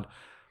of God,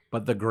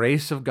 but the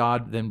grace of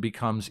God then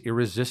becomes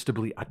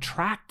irresistibly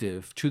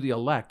attractive to the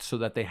elect so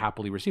that they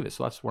happily receive it.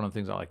 So that's one of the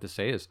things I like to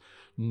say is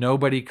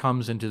nobody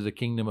comes into the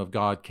kingdom of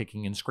God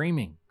kicking and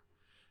screaming.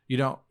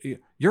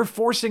 You're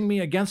forcing me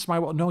against my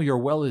will. No, your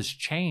will is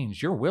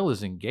changed. Your will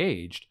is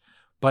engaged,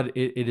 but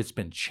it's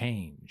been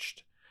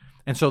changed.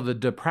 And so the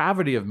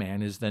depravity of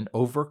man is then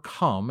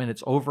overcome and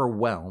it's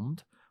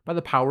overwhelmed by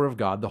the power of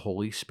God, the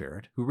Holy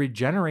Spirit, who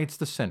regenerates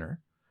the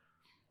sinner.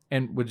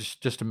 And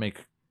just to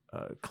make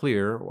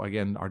clear,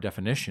 again, our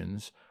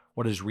definitions,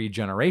 what does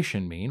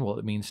regeneration mean? Well,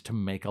 it means to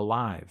make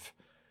alive.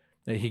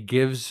 He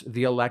gives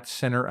the elect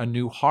sinner a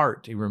new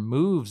heart. He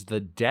removes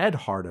the dead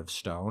heart of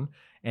stone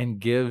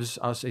and gives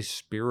us a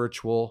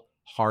spiritual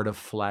heart of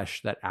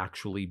flesh that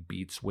actually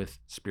beats with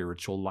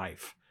spiritual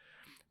life.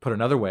 Put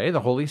another way,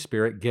 the Holy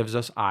Spirit gives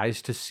us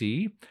eyes to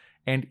see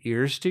and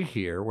ears to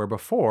hear, where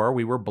before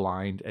we were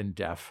blind and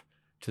deaf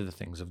to the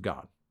things of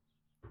God.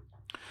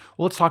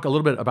 Well, let's talk a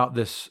little bit about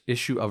this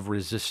issue of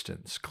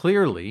resistance.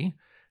 Clearly,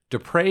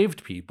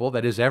 depraved people,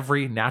 that is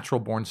every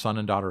natural-born son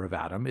and daughter of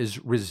Adam,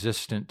 is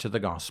resistant to the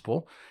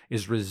gospel,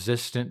 is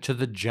resistant to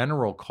the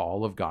general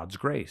call of God's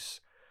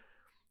grace.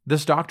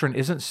 This doctrine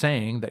isn't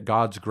saying that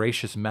God's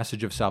gracious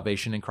message of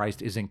salvation in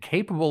Christ is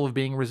incapable of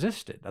being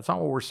resisted. That's not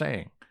what we're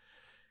saying.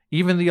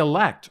 Even the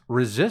elect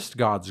resist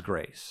God's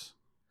grace.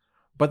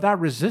 But that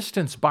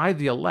resistance by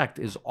the elect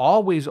is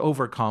always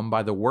overcome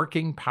by the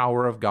working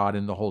power of God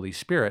in the Holy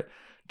Spirit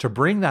to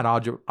bring that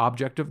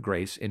object of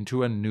grace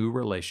into a new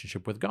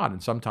relationship with God.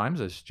 And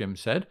sometimes, as Jim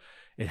said,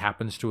 it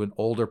happens to an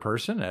older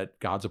person at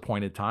God's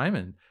appointed time,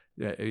 and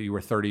you were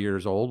 30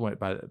 years old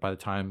by the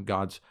time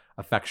God's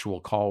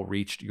effectual call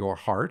reached your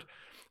heart.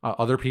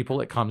 Other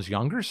people, it comes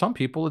younger. Some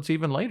people, it's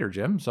even later,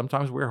 Jim.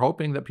 Sometimes we're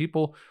hoping that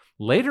people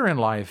later in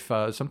life,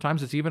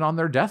 sometimes it's even on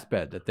their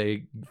deathbed, that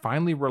they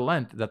finally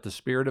relent that the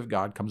Spirit of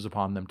God comes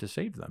upon them to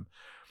save them.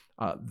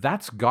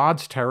 That's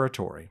God's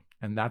territory,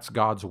 and that's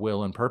God's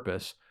will and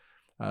purpose.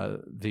 I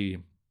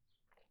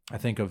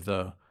think of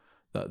the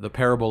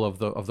parable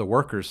of the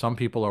workers. Some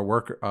people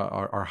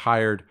are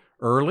hired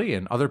early,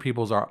 and other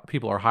people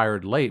are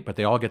hired late, but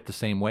they all get the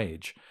same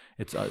wage.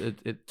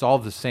 It's all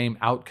the same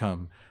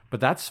outcome, but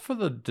that's for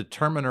the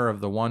determiner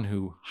of the one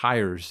who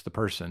hires the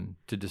person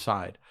to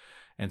decide.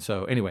 And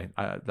so anyway,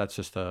 that's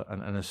just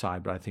an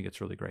aside, but I think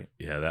it's really great.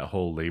 Yeah, that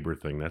whole labor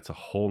thing, that's a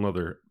whole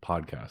nother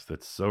podcast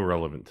that's so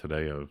relevant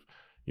today of,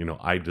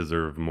 I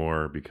deserve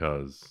more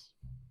because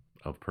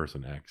of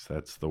person X.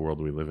 That's the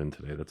world we live in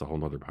today. That's a whole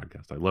nother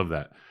podcast. I love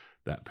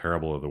that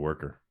parable of the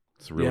worker.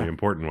 It's a really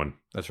important one.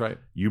 That's right.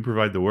 You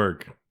provide the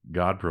work,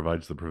 God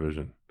provides the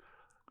provision.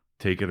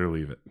 Take it or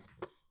leave it.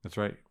 That's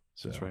right.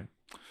 That's right.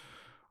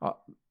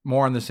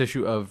 More on this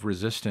issue of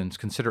resistance,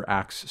 consider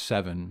Acts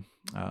 7,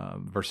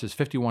 verses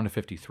 51 to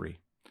 53.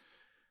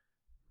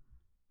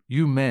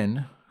 You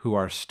men who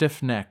are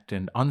stiff-necked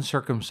and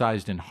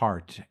uncircumcised in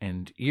heart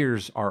and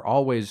ears are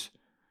always...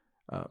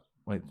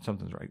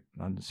 something's right.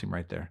 That doesn't seem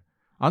right there.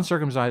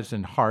 Uncircumcised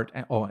in heart,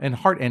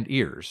 and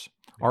ears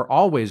are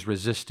always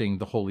resisting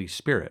the Holy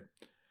Spirit.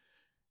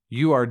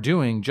 You are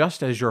doing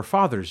just as your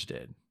fathers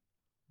did.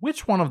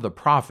 Which one of the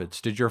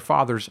prophets did your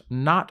fathers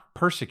not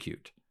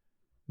persecute?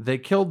 They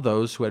killed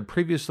those who had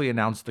previously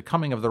announced the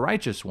coming of the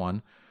righteous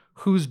one,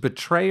 whose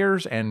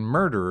betrayers and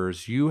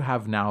murderers you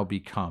have now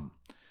become.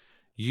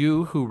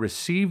 You who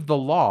received the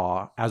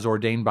law as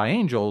ordained by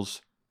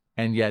angels,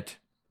 and yet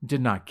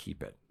did not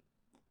keep it.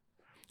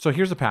 So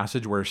here's a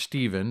passage where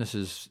Stephen, this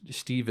is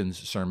Stephen's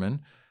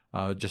sermon,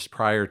 just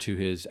prior to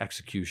his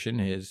execution.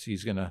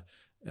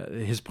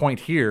 His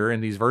point here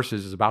in these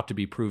verses is about to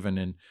be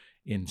proven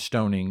in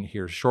stoning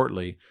here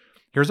shortly.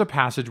 Here's a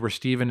passage where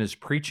Stephen is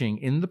preaching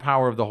in the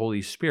power of the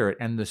Holy Spirit,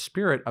 and the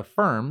Spirit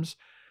affirms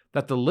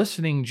that the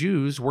listening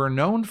Jews were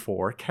known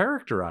for,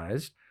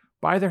 characterized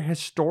by their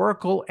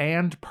historical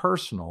and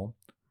personal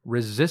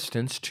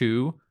resistance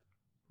to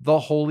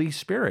the Holy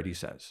Spirit, he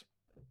says.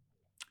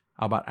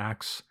 How about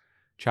Acts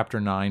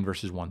chapter 9,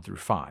 verses 1 through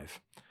 5?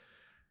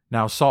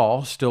 Now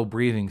Saul, still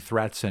breathing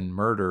threats and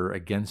murder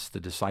against the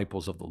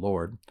disciples of the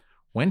Lord,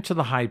 went to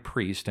the high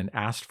priest and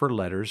asked for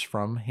letters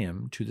from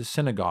him to the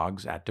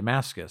synagogues at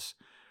Damascus,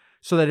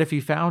 so that if he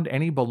found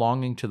any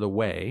belonging to the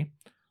way,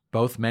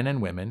 both men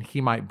and women,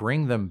 he might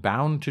bring them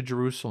bound to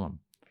Jerusalem.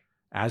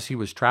 As he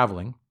was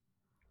traveling,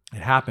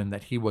 it happened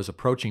that he was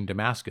approaching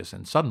Damascus,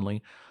 and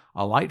suddenly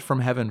a light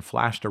from heaven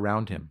flashed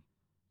around him.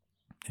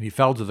 And he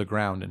fell to the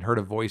ground and heard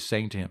a voice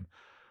saying to him,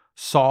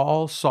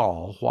 Saul,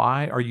 Saul,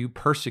 why are you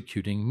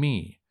persecuting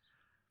me?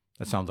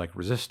 That sounds like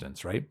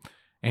resistance, right?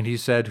 And he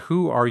said,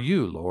 "Who are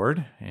you,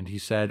 Lord?" And he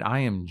said, "I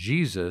am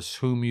Jesus,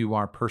 whom you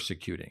are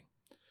persecuting."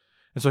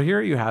 And so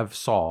here you have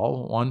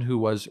Saul, one who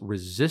was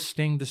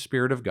resisting the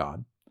Spirit of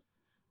God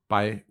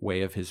by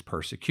way of his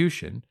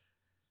persecution,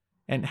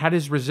 and had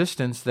his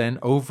resistance then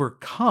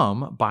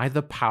overcome by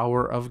the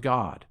power of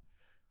God.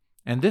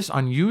 And this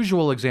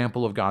unusual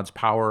example of God's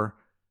power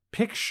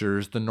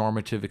pictures the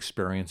normative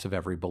experience of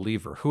every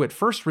believer, who at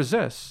first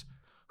resists,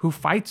 who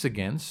fights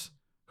against,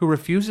 who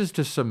refuses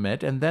to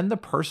submit, and then the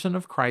person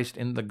of Christ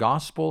in the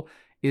gospel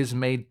is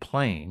made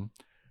plain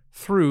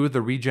through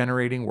the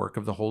regenerating work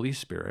of the Holy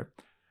Spirit.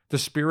 The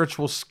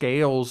spiritual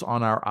scales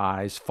on our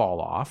eyes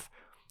fall off,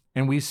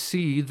 and we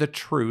see the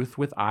truth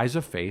with eyes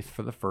of faith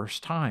for the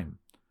first time.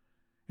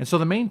 And so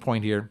the main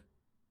point here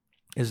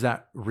is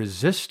that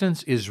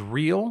resistance is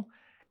real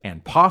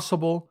and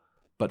possible,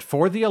 but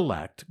for the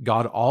elect,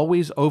 God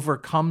always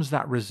overcomes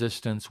that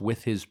resistance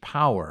with his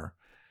power,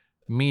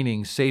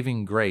 meaning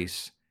saving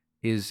grace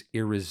is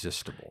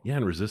irresistible. Yeah,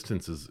 and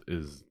resistance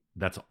is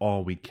that's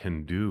all we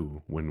can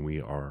do when we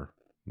are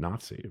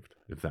not saved,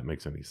 if that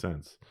makes any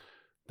sense.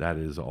 That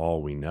is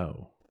all we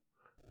know.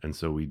 And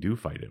so we do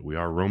fight it. We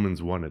are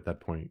Romans 1 at that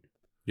point.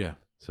 Yeah.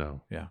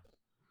 So yeah.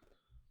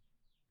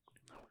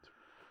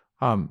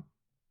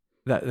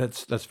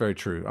 That's very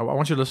true. I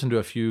want you to listen to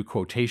a few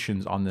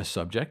quotations on this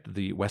subject.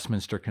 The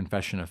Westminster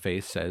Confession of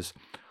Faith says,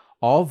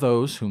 "All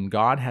those whom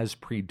God has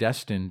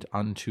predestined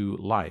unto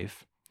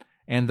life,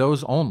 and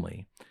those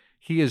only,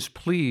 he is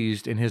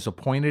pleased in his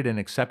appointed and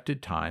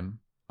accepted time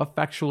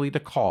effectually to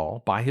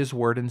call by his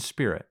word and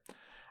spirit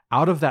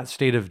out of that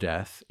state of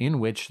death in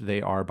which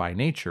they are by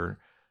nature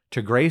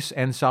to grace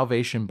and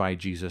salvation by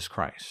Jesus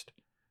Christ,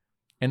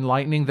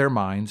 enlightening their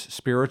minds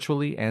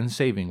spiritually and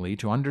savingly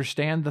to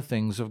understand the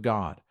things of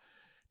God,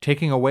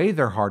 taking away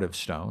their heart of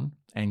stone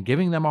and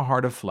giving them a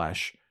heart of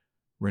flesh,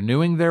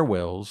 renewing their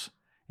wills,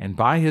 and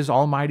by his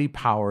almighty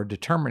power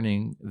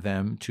determining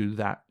them to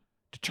that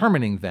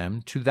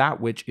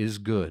which is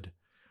good,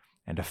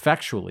 and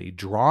effectually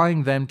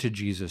drawing them to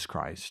Jesus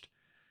Christ,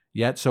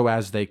 yet so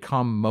as they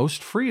come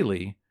most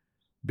freely,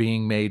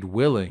 being made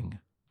willing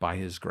by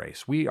his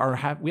grace." We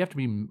have to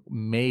be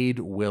made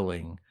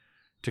willing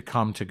to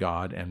come to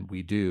God, and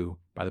we do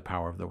by the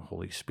power of the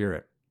Holy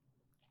Spirit.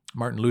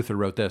 Martin Luther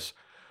wrote this,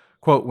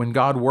 quote, "When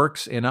God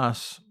works in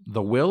us,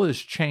 the will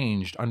is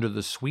changed under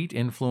the sweet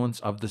influence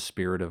of the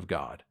Spirit of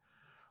God.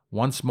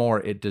 Once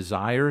more it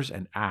desires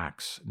and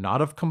acts,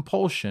 not of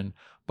compulsion,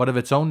 but of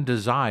its own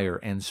desire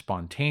and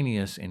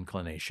spontaneous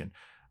inclination."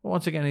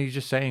 Once again, he's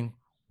just saying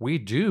we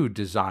do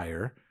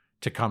desire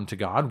to come to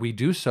God. We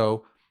do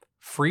so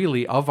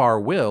freely of our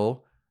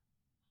will,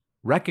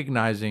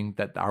 recognizing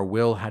that our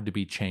will had to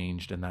be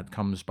changed, and that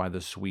comes by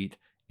the sweet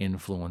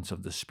influence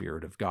of the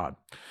Spirit of God.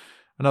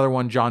 Another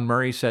one, John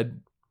Murray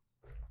said,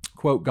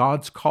 quote,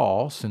 "God's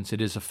call, since it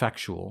is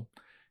effectual,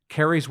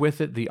 carries with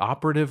it the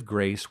operative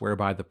grace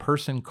whereby the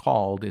person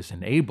called is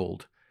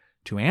enabled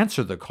to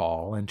answer the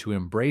call and to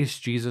embrace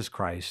Jesus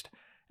Christ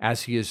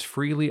as he is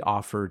freely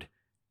offered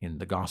in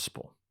the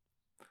gospel."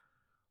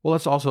 Well,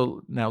 let's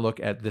also now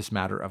look at this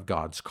matter of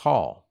God's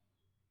call.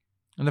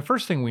 And the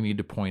first thing we need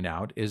to point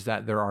out is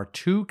that there are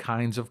two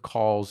kinds of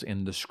calls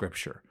in the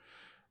Scripture.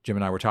 Jim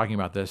and I were talking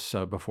about this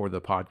before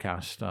the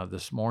podcast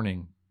this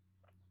morning,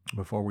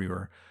 before we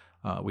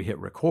hit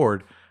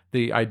record,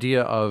 the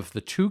idea of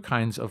the two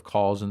kinds of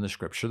calls in the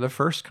Scripture. The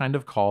first kind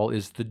of call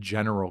is the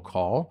general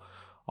call.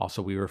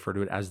 Also, we refer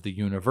to it as the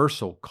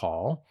universal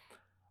call.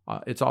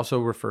 It's also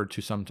referred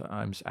to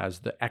sometimes as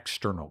the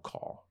external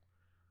call.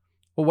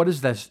 Well, what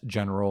is this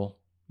general,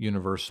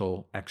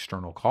 universal,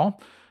 external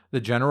call? The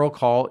general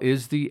call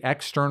is the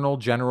external,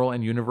 general,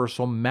 and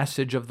universal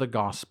message of the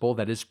gospel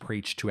that is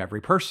preached to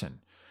every person.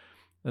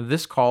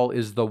 This call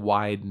is the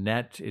wide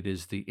net. It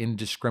is the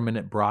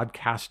indiscriminate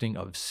broadcasting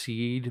of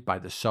seed by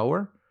the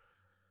sower.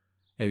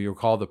 If you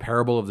recall the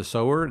parable of the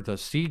sower, the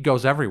seed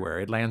goes everywhere.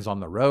 It lands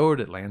on the road.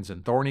 It lands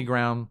in thorny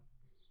ground.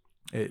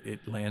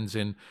 It lands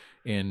in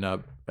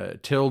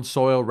tilled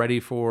soil ready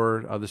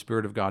for the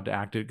Spirit of God to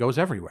act. It goes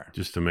everywhere.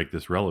 Just to make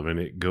this relevant,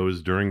 it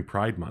goes during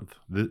Pride Month.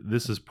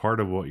 This is part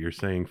of what you're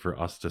saying for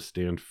us to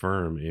stand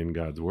firm in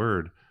God's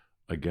word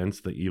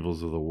against the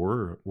evils of the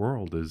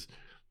world.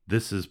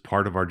 This is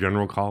part of our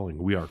general calling.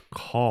 We are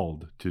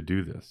called to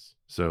do this.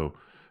 So,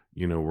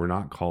 we're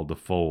not called to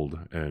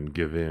fold and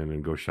give in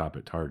and go shop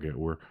at Target.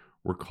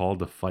 We're called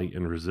to fight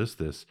and resist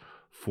this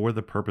for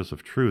the purpose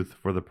of truth,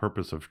 for the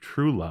purpose of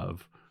true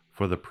love,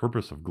 for the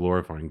purpose of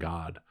glorifying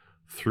God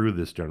through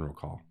this general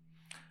call.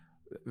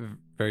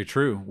 Very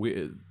true.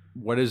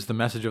 What is the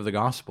message of the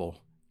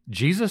gospel?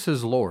 Jesus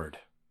is Lord.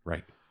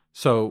 Right.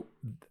 So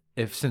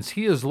since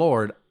he is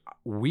Lord,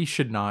 we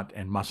should not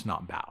and must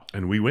not bow.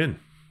 And we win.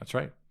 That's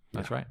right.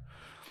 That's right.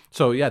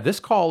 So this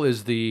call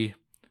is the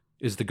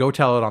go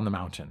tell it on the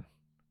mountain.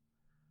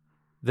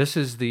 This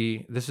is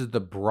the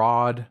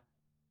broad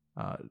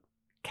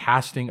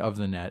casting of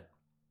the net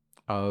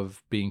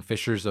of being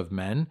fishers of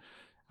men.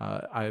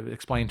 I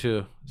explained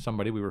to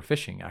somebody, we were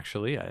fishing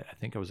actually. I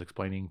think I was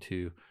explaining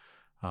to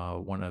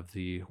one of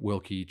the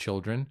Wilkie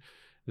children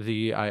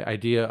the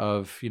idea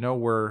of,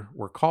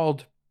 we're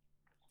called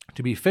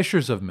to be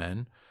fishers of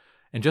men.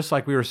 And just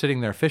like we were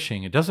sitting there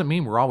fishing, it doesn't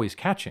mean we're always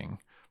catching,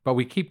 but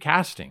we keep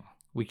casting.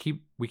 We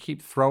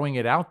keep throwing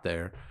it out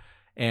there,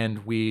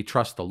 and we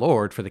trust the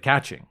Lord for the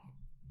catching.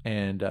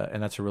 And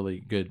that's a really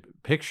good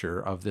picture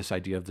of this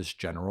idea of this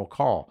general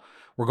call.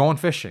 We're going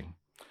fishing.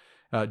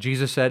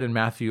 Jesus said in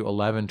Matthew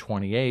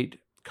 11:28,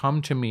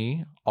 "Come to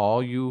me,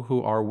 all you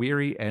who are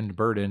weary and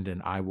burdened,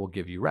 and I will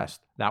give you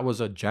rest." That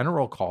was a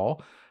general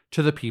call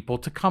to the people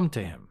to come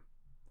to him.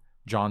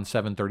 John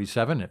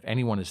 7:37, "If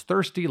anyone is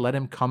thirsty, let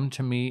him come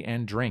to me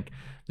and drink."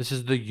 This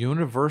is the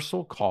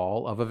universal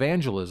call of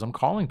evangelism,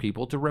 calling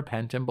people to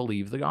repent and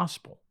believe the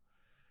gospel.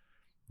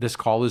 This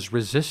call is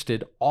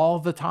resisted all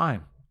the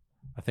time.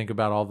 I think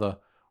about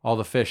all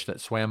the fish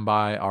that swam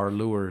by our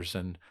lures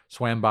and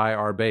swam by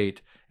our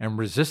bait and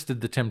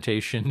resisted the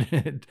temptation,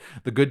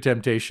 the good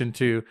temptation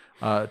to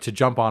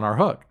jump on our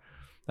hook.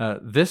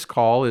 This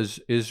call is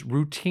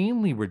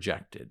routinely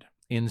rejected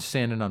in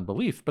sin and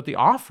unbelief, but the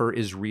offer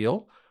is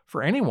real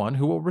for anyone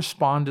who will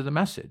respond to the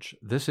message.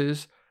 This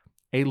is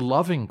a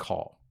loving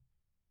call.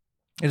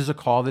 It is a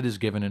call that is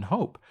given in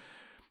hope.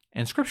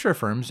 And Scripture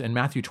affirms in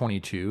Matthew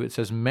 22, it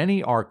says,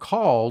 "Many are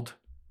called,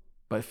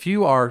 but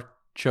few are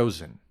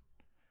chosen."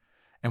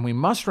 And we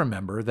must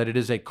remember that it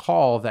is a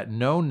call that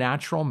no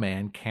natural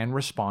man can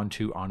respond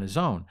to on his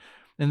own.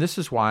 And this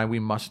is why we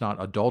must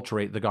not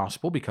adulterate the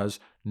gospel, because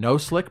no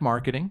slick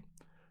marketing,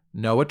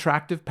 no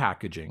attractive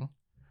packaging,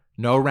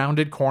 no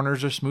rounded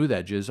corners or smooth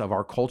edges of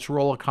our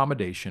cultural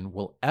accommodation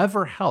will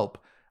ever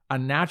help a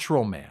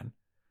natural man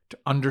to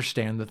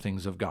understand the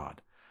things of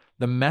God.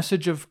 The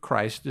message of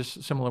Christ is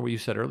similar to what you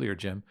said earlier,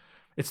 Jim.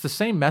 It's the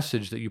same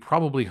message that you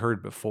probably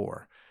heard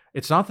before.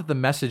 It's not that the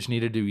message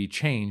needed to be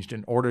changed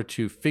in order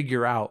to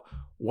figure out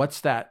what's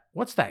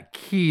that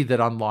key that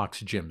unlocks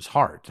Jim's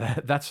heart.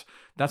 That's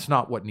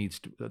not what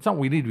that's not what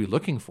we need to be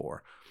looking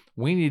for.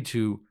 We need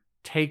to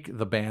take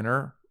the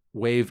banner,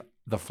 wave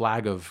the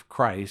flag of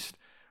Christ,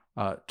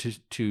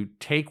 to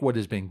take what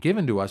has been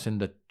given to us in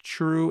the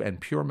true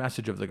and pure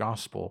message of the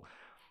gospel,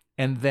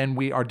 and then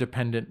we are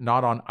dependent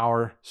not on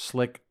our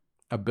slick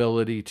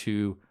ability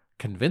to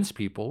convince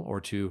people or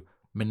to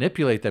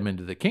manipulate them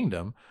into the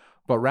kingdom,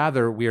 but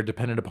rather we are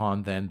dependent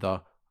upon then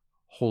the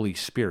Holy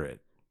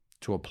Spirit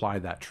to apply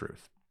that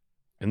truth.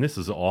 And this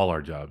is all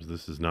our jobs.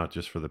 This is not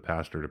just for the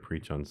pastor to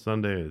preach on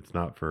Sunday. It's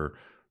not for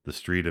the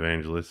street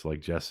evangelists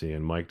like Jesse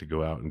and Mike to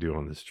go out and do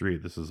on the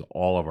street. This is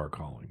all of our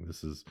calling.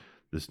 This is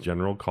this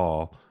general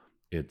call.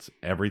 It's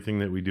everything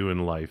that we do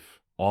in life,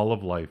 all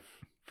of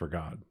life for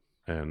God.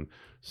 And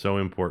so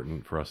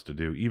important for us to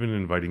do. Even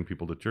inviting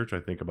people to church, I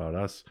think about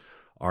us.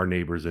 Our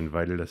neighbors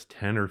invited us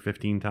 10 or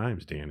 15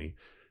 times, Danny.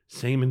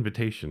 Same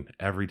invitation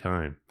every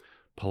time.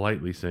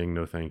 Politely saying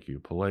no thank you.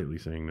 Politely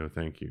saying no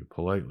thank you.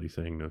 Politely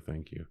saying no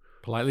thank you.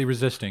 Politely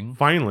resisting.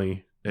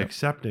 Finally,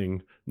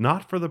 accepting,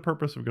 not for the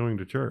purpose of going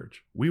to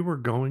church. We were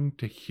going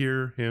to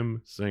hear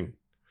him sing.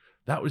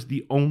 That was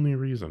the only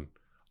reason.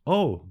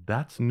 Oh,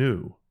 that's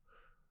new.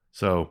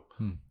 So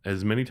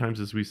as many times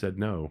as we said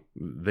no,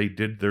 they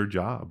did their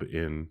job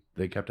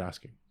they kept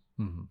asking.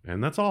 Mm-hmm.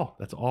 And that's all.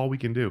 That's all we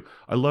can do.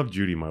 I love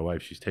Judy, my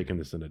wife. She's taken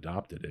this and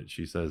adopted it.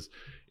 She says,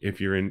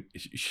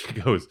 she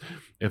goes,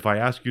 if I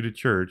ask you to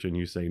church and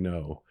you say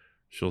no,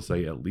 she'll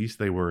say, at least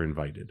they were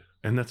invited.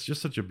 And that's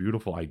just such a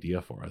beautiful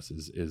idea for us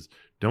is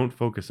don't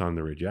focus on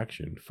the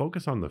rejection.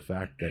 Focus on the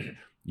fact that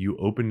you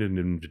opened an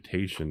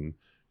invitation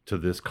to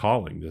this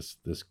calling,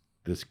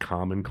 this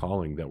common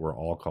calling that we're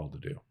all called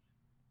to do.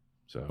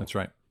 So That's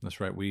right.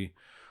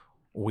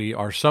 We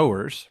are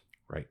sowers.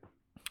 Right.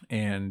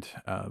 And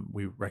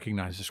we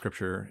recognize the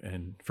scripture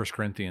in 1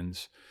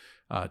 Corinthians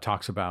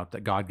talks about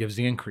that God gives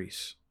the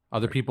increase.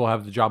 Other people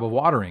have the job of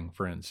watering,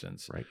 for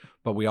instance. Right.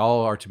 But we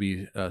all are to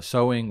be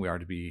sowing. We are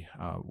to be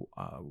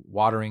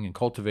watering and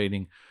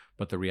cultivating.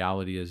 But the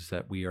reality is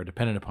that we are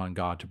dependent upon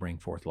God to bring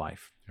forth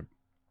life. Yep.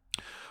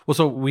 Well,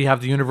 so we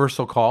have the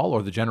universal call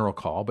or the general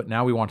call, but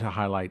now we want to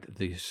highlight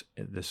this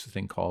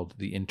thing called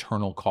the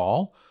internal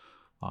call.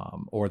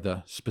 Or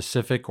the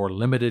specific or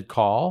limited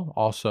call,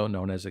 also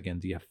known as,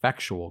 again, the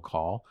effectual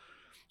call.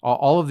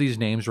 All of these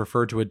names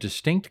refer to a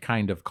distinct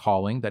kind of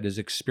calling that is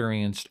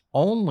experienced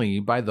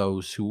only by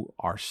those who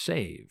are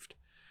saved.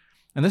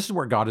 And this is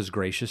where God is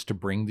gracious to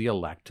bring the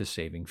elect to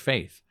saving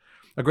faith.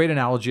 A great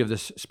analogy of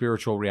this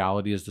spiritual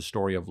reality is the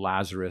story of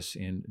Lazarus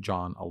in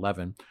John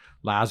 11.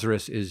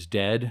 Lazarus is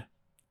dead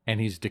and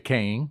he's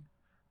decaying.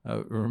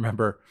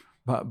 Remember,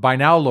 by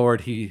now,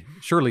 Lord, he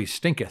surely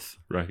stinketh.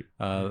 Right.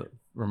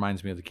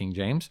 Reminds me of the King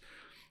James.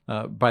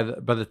 By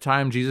the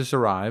time Jesus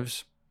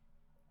arrives,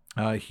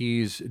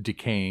 he's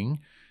decaying.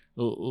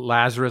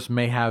 Lazarus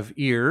may have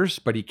ears,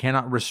 but he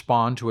cannot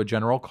respond to a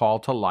general call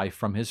to life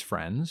from his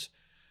friends.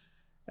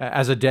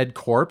 As a dead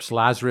corpse,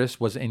 Lazarus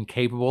was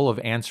incapable of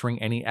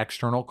answering any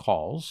external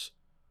calls.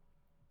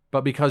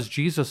 But because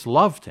Jesus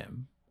loved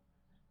him,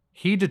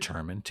 he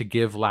determined to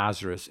give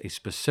Lazarus a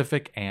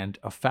specific and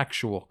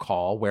effectual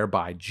call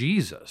whereby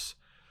Jesus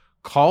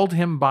called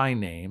him by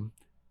name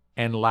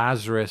and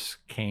Lazarus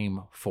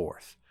came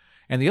forth.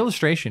 And the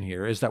illustration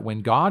here is that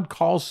when God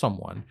calls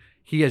someone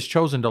he has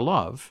chosen to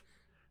love,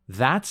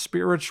 that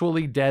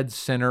spiritually dead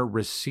sinner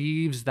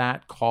receives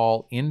that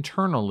call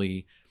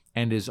internally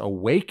and is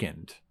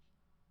awakened.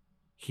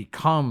 He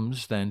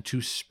comes then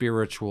to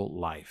spiritual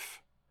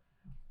life.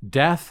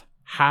 Death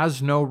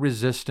has no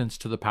resistance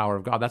to the power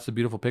of God. That's the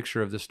beautiful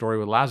picture of this story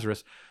with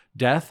Lazarus.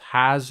 Death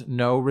has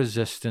no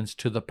resistance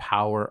to the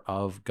power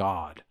of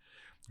God.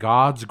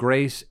 God's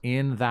grace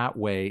in that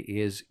way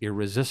is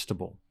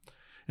irresistible.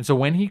 And so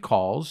when he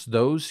calls,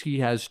 those he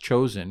has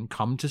chosen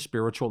come to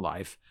spiritual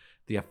life.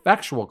 The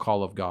effectual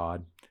call of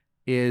God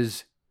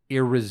is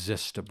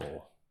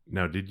irresistible.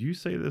 Now, did you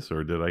say this,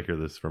 or did I hear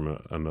this from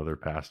another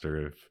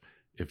pastor?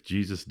 If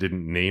Jesus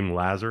didn't name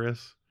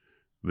Lazarus,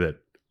 that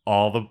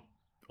all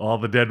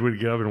the dead would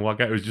get up and walk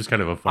out. It was just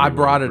kind of a funny. I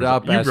brought it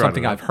up as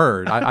something I've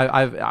heard.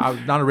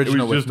 I'm not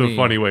original with me. It was just a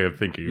funny way of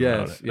thinking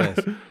about it. Yes.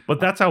 But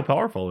that's how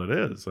powerful it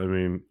is. I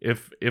mean,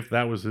 if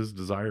that was his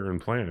desire and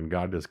plan,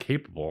 God is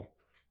capable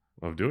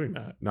of doing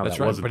that. Now, that's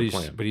that right. wasn't the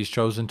plan. But he's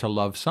chosen to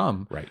love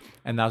some. Right.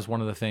 And that was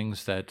one of the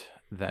things that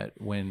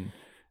when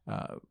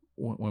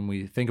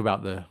we think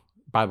about the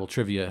Bible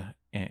trivia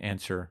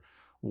answer,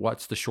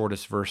 what's the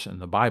shortest verse in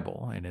the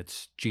Bible? And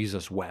it's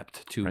Jesus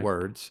wept, 2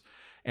 words.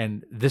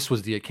 And this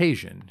was the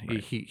occasion.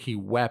 Right. He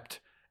wept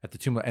at the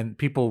tomb, and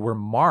people were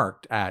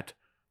marked at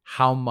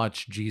how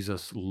much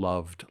Jesus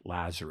loved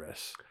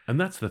Lazarus.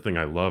 And that's the thing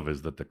I love,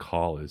 is that the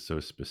call is so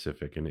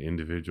specific and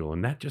individual,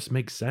 and that just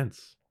makes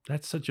sense.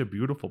 That's such a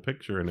beautiful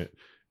picture, and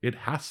it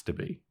has to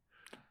be.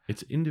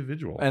 It's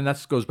individual. And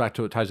that goes back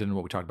to, it ties into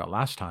what we talked about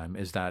last time,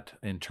 is that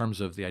in terms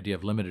of the idea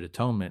of limited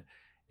atonement,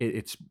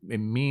 it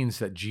means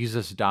that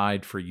Jesus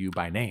died for you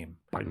by name.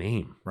 By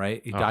name.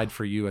 Right? He died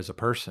for you as a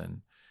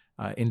person,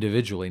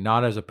 individually,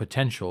 not as a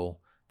potential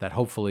that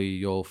hopefully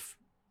you'll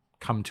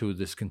come to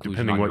this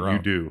conclusion depending on your what you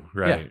own. do.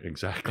 Right. Yeah.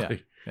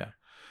 Exactly. Yeah.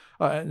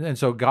 And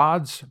so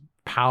God's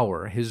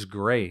power, his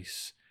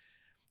grace,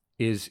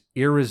 is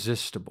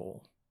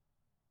irresistible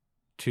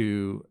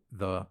to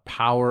the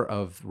power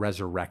of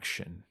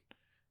resurrection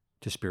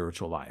to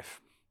spiritual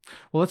life.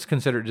 Well, let's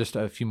consider just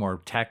a few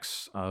more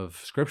texts of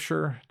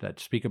Scripture that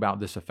speak about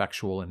this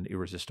effectual and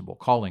irresistible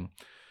calling.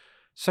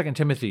 2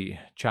 Timothy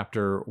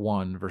chapter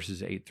 1,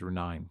 verses 8 through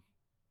 9.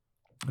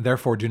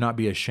 Therefore, do not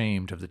be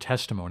ashamed of the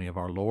testimony of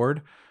our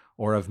Lord,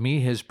 or of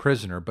me his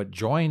prisoner, but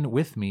join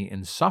with me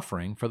in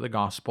suffering for the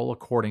gospel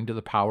according to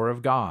the power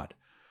of God,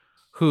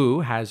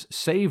 who has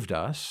saved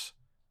us.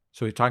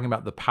 So he's talking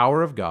about the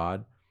power of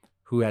God,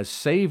 who has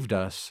saved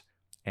us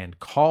and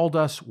called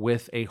us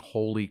with a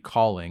holy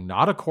calling,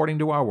 not according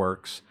to our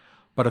works,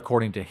 but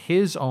according to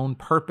his own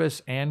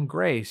purpose and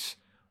grace,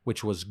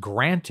 which was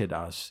granted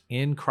us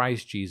in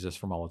Christ Jesus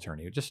from all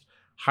eternity. Just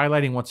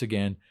highlighting once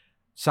again,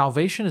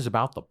 salvation is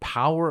about the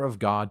power of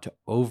God to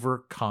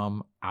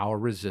overcome our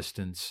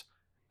resistance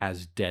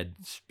as dead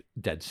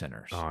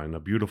sinners. And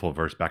a beautiful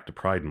verse back to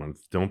Pride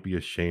Month. Don't be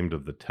ashamed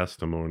of the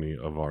testimony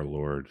of our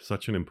Lord.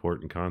 Such an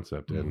important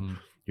concept. And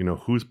you know,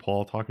 who's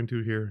Paul talking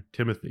to here?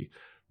 Timothy.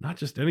 Not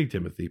just any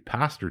Timothy,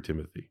 Pastor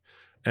Timothy.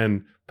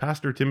 And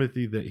Pastor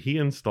Timothy that he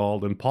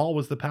installed, and Paul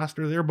was the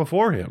pastor there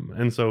before him.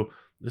 And so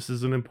this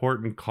is an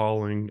important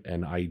calling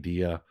and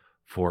idea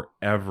for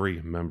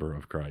every member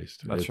of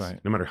Christ. That's right.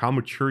 No matter how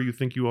mature you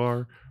think you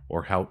are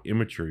or how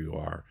immature you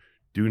are,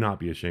 do not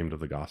be ashamed of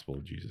the gospel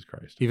of Jesus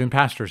Christ. Even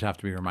pastors have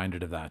to be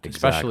reminded of that.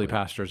 Exactly. Especially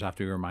pastors have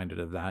to be reminded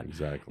of that.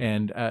 Exactly.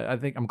 And I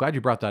think I'm glad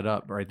you brought that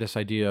up, right? This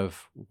idea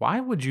of why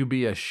would you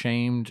be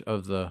ashamed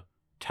of the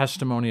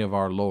testimony of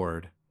our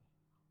Lord?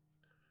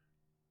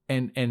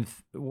 And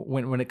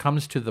when it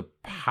comes to the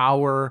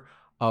power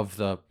of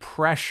the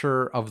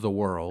pressure of the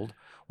world,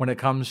 when it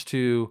comes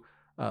to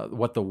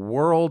what the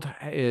world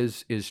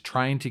is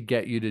trying to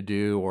get you to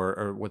do,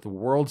 or what the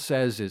world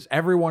says is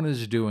everyone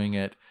is doing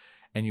it,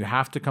 and you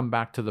have to come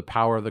back to the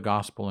power of the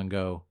gospel and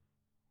go,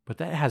 but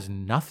that has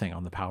nothing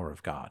on the power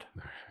of God.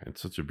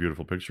 It's such a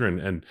beautiful picture.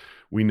 And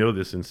we know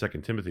this in 2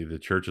 Timothy. The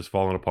church is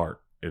falling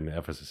apart in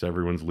Ephesus.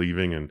 Everyone's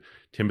leaving, and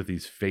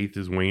Timothy's faith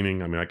is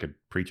waning. I mean, I could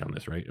preach on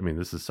this, right? I mean,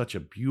 this is such a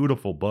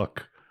beautiful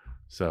book.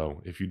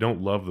 So if you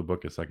don't love the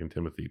book of 2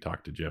 Timothy,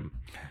 talk to Jim.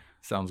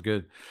 Sounds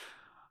good.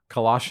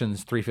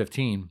 Colossians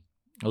 3:15,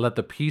 let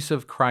the peace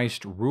of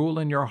Christ rule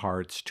in your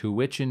hearts, to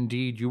which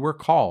indeed you were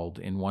called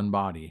in one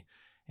body,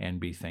 and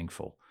be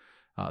thankful.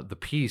 The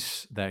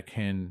peace that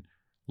can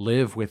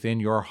live within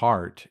your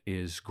heart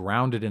is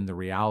grounded in the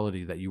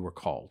reality that you were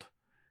called.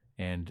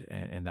 And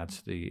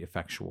that's the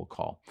effectual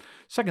call.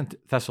 2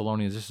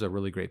 Thessalonians, this is a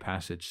really great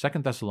passage.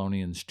 2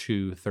 Thessalonians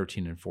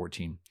 2:13 and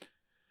 14.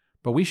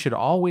 But we should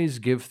always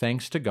give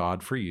thanks to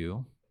God for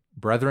you,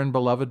 brethren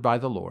beloved by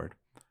the Lord,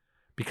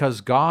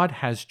 because God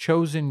has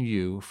chosen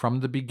you from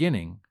the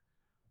beginning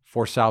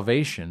for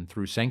salvation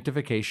through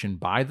sanctification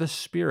by the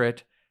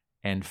Spirit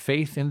and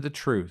faith in the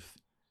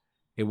truth.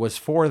 It was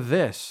for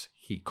this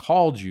he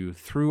called you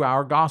through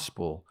our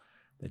gospel,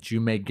 that you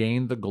may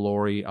gain the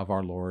glory of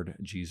our Lord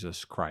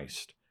Jesus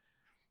Christ.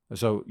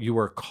 So you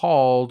were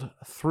called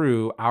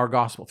through our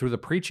gospel, through the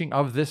preaching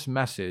of this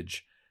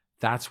message.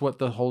 That's what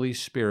the Holy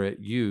Spirit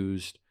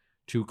used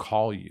to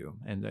call you.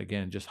 And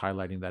again, just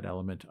highlighting that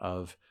element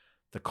of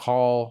the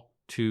call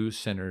to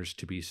sinners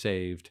to be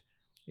saved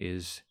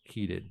is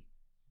heeded.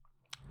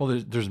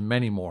 Well, there's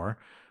many more,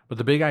 but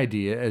the big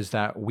idea is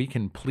that we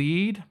can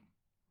plead,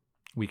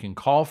 we can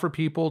call for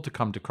people to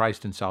come to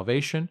Christ in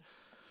salvation.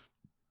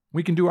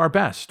 We can do our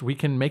best. We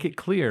can make it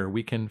clear.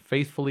 We can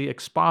faithfully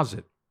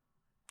exposit.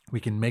 We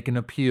can make an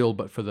appeal,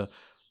 but for the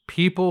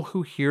people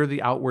who hear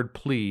the outward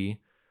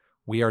plea,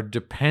 we are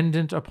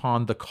dependent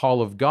upon the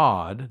call of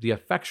God, the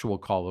effectual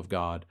call of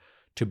God,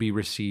 to be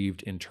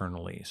received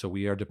internally. So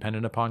we are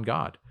dependent upon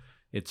God.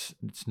 It's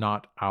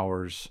not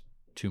ours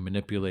to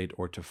manipulate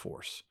or to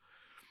force.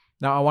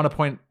 Now, I want to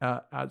point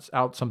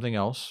out something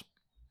else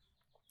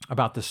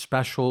about the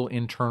special,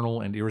 internal,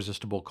 and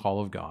irresistible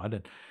call of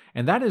God,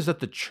 and that is that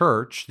the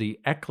church, the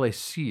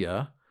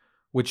ecclesia,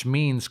 which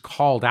means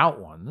called out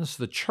ones,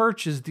 the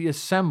church is the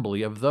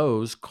assembly of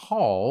those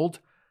called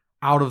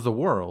out of the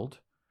world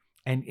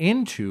and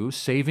into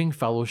saving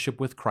fellowship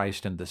with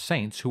Christ and the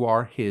saints who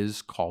are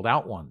his called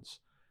out ones.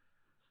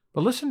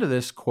 But listen to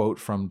this quote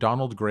from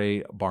Donald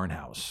Gray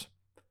Barnhouse.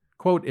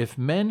 Quote, "If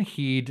men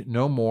heed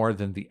no more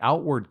than the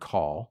outward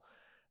call,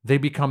 they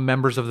become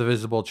members of the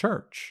visible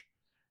church.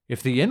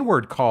 If the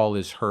inward call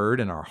is heard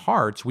in our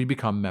hearts, we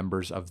become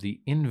members of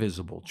the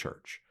invisible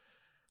church.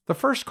 The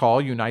first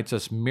call unites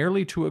us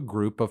merely to a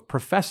group of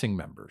professing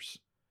members,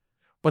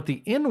 but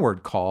the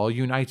inward call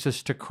unites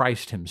us to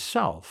Christ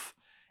himself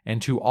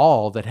and to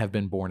all that have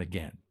been born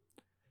again.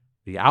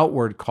 The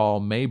outward call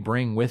may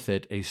bring with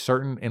it a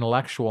certain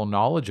intellectual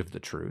knowledge of the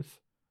truth."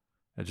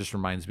 It just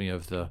reminds me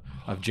of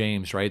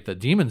James, right? The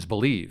demons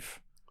believe.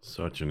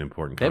 Such an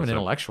important They have an concept.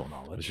 intellectual I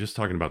was knowledge. just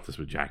talking about this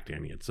with Jack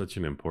Danny. It's such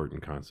an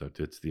important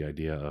concept. It's the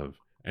idea of,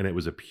 and it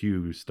was a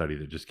Pew study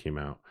that just came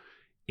out,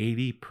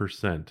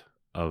 80%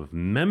 of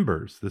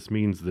members, this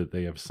means that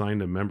they have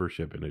signed a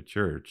membership in a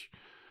church,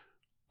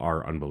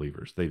 are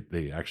unbelievers.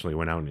 They actually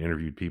went out and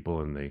interviewed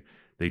people, and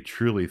they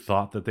truly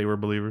thought that they were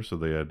believers. So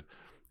they had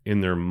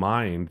in their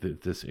mind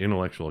that this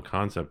intellectual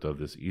concept of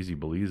this easy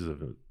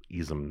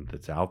believism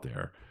that's out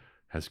there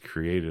has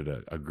created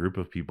a group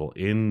of people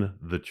in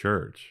the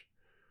church.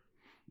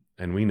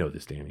 And we know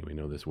this, Danny, we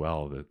know this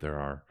well, that there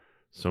are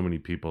so many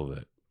people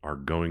that are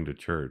going to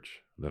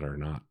church that are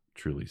not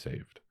truly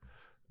saved.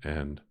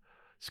 And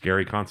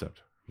scary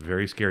concept,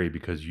 very scary,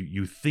 because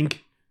you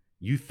think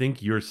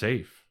you're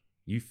safe.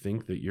 You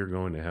think that you're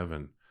going to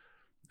heaven.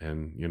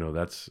 And,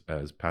 that's,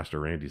 as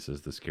Pastor Randy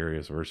says, the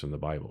scariest verse in the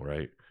Bible,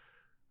 right?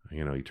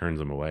 He turns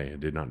them away. I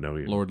did not know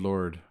you.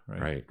 Lord,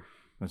 right? Right.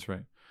 That's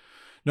right.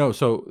 No,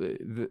 so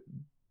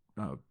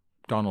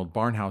Donald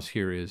Barnhouse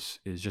here is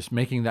just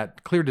making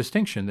that clear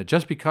distinction that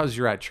just because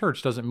you're at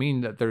church doesn't mean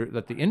that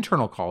the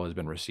internal call has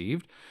been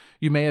received.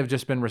 You may have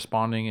just been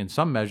responding in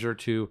some measure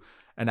to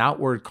an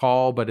outward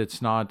call, but it's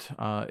not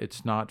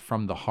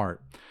from the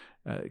heart.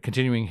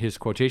 Continuing his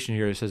quotation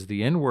here, it says,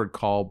 "The inward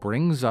call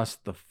brings us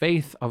the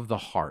faith of the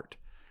heart,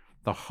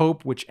 the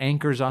hope which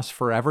anchors us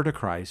forever to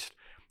Christ,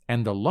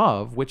 and the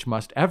love which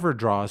must ever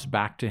draw us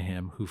back to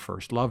him who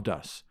first loved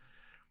us.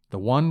 The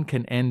one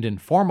can end in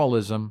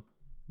formalism,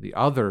 the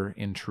other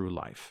in true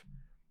life.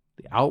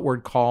 The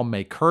outward call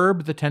may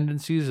curb the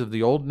tendencies of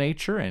the old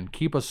nature and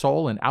keep a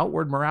soul in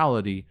outward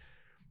morality.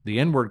 The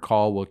inward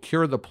call will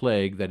cure the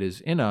plague that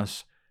is in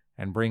us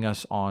and bring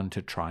us on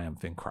to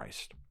triumph in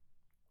Christ."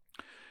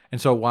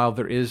 And so while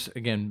there is,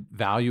 again,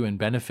 value and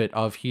benefit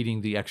of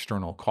heeding the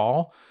external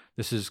call,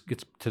 this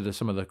gets to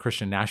some of the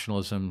Christian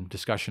nationalism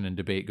discussion and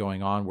debate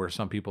going on, where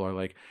some people are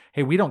like,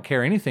 hey, we don't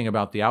care anything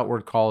about the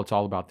outward call. It's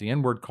all about the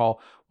inward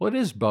call. Well, it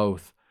is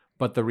both.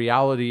 But the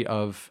reality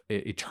of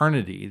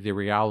eternity, the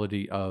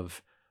reality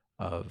of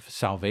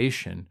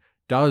salvation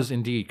does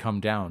indeed come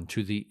down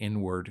to the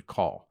inward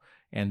call.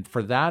 And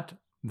for that,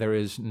 there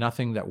is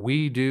nothing that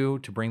we do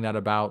to bring that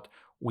about.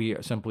 We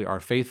simply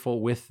are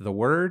faithful with the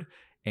word,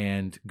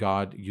 and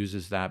God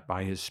uses that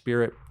by his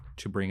Spirit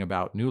to bring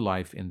about new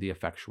life in the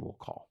effectual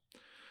call.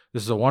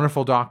 This is a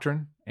wonderful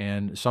doctrine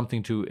and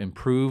something to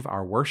improve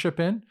our worship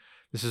in.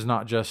 This is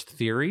not just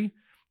theory.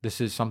 This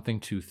is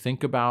something to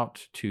think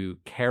about, to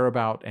care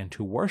about, and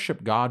to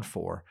worship God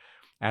for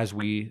as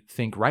we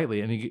think rightly.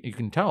 And you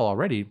can tell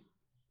already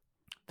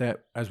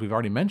that, as we've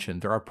already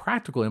mentioned, there are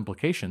practical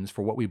implications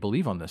for what we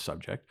believe on this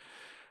subject.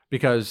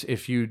 Because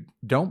if you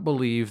don't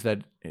believe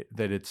that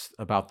it's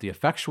about the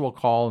effectual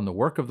call and the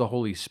work of the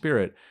Holy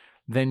Spirit,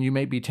 then you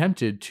may be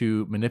tempted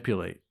to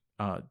manipulate.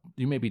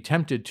 You may be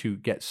tempted to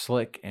get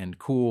slick and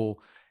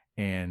cool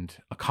and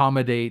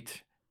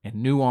accommodate and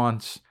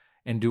nuance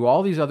and do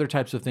all these other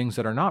types of things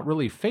that are not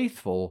really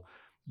faithful.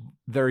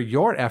 They're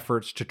your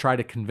efforts to try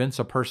to convince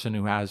a person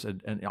who has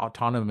an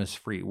autonomous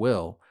free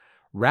will,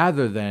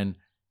 rather than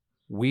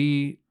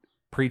we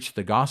preach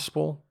the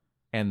gospel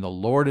and the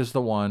Lord is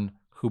the one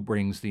who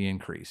brings the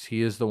increase.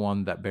 He is the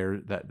one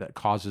that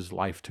causes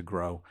life to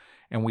grow,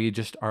 and we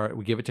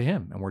give it to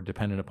him, and we're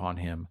dependent upon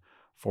him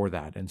for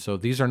that. And so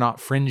these are not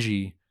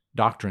fringy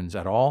doctrines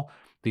at all.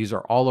 These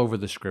are all over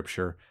the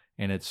Scripture,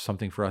 and it's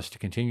something for us to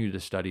continue to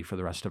study for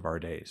the rest of our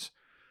days.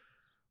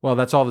 Well,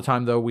 that's all the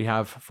time, though, we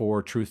have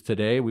for Truth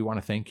Today. We want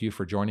to thank you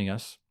for joining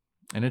us.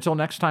 And until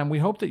next time, we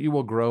hope that you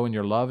will grow in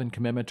your love and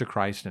commitment to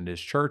Christ and His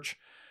church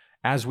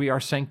as we are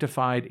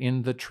sanctified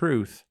in the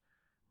truth.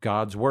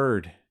 God's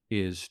Word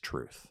is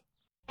truth.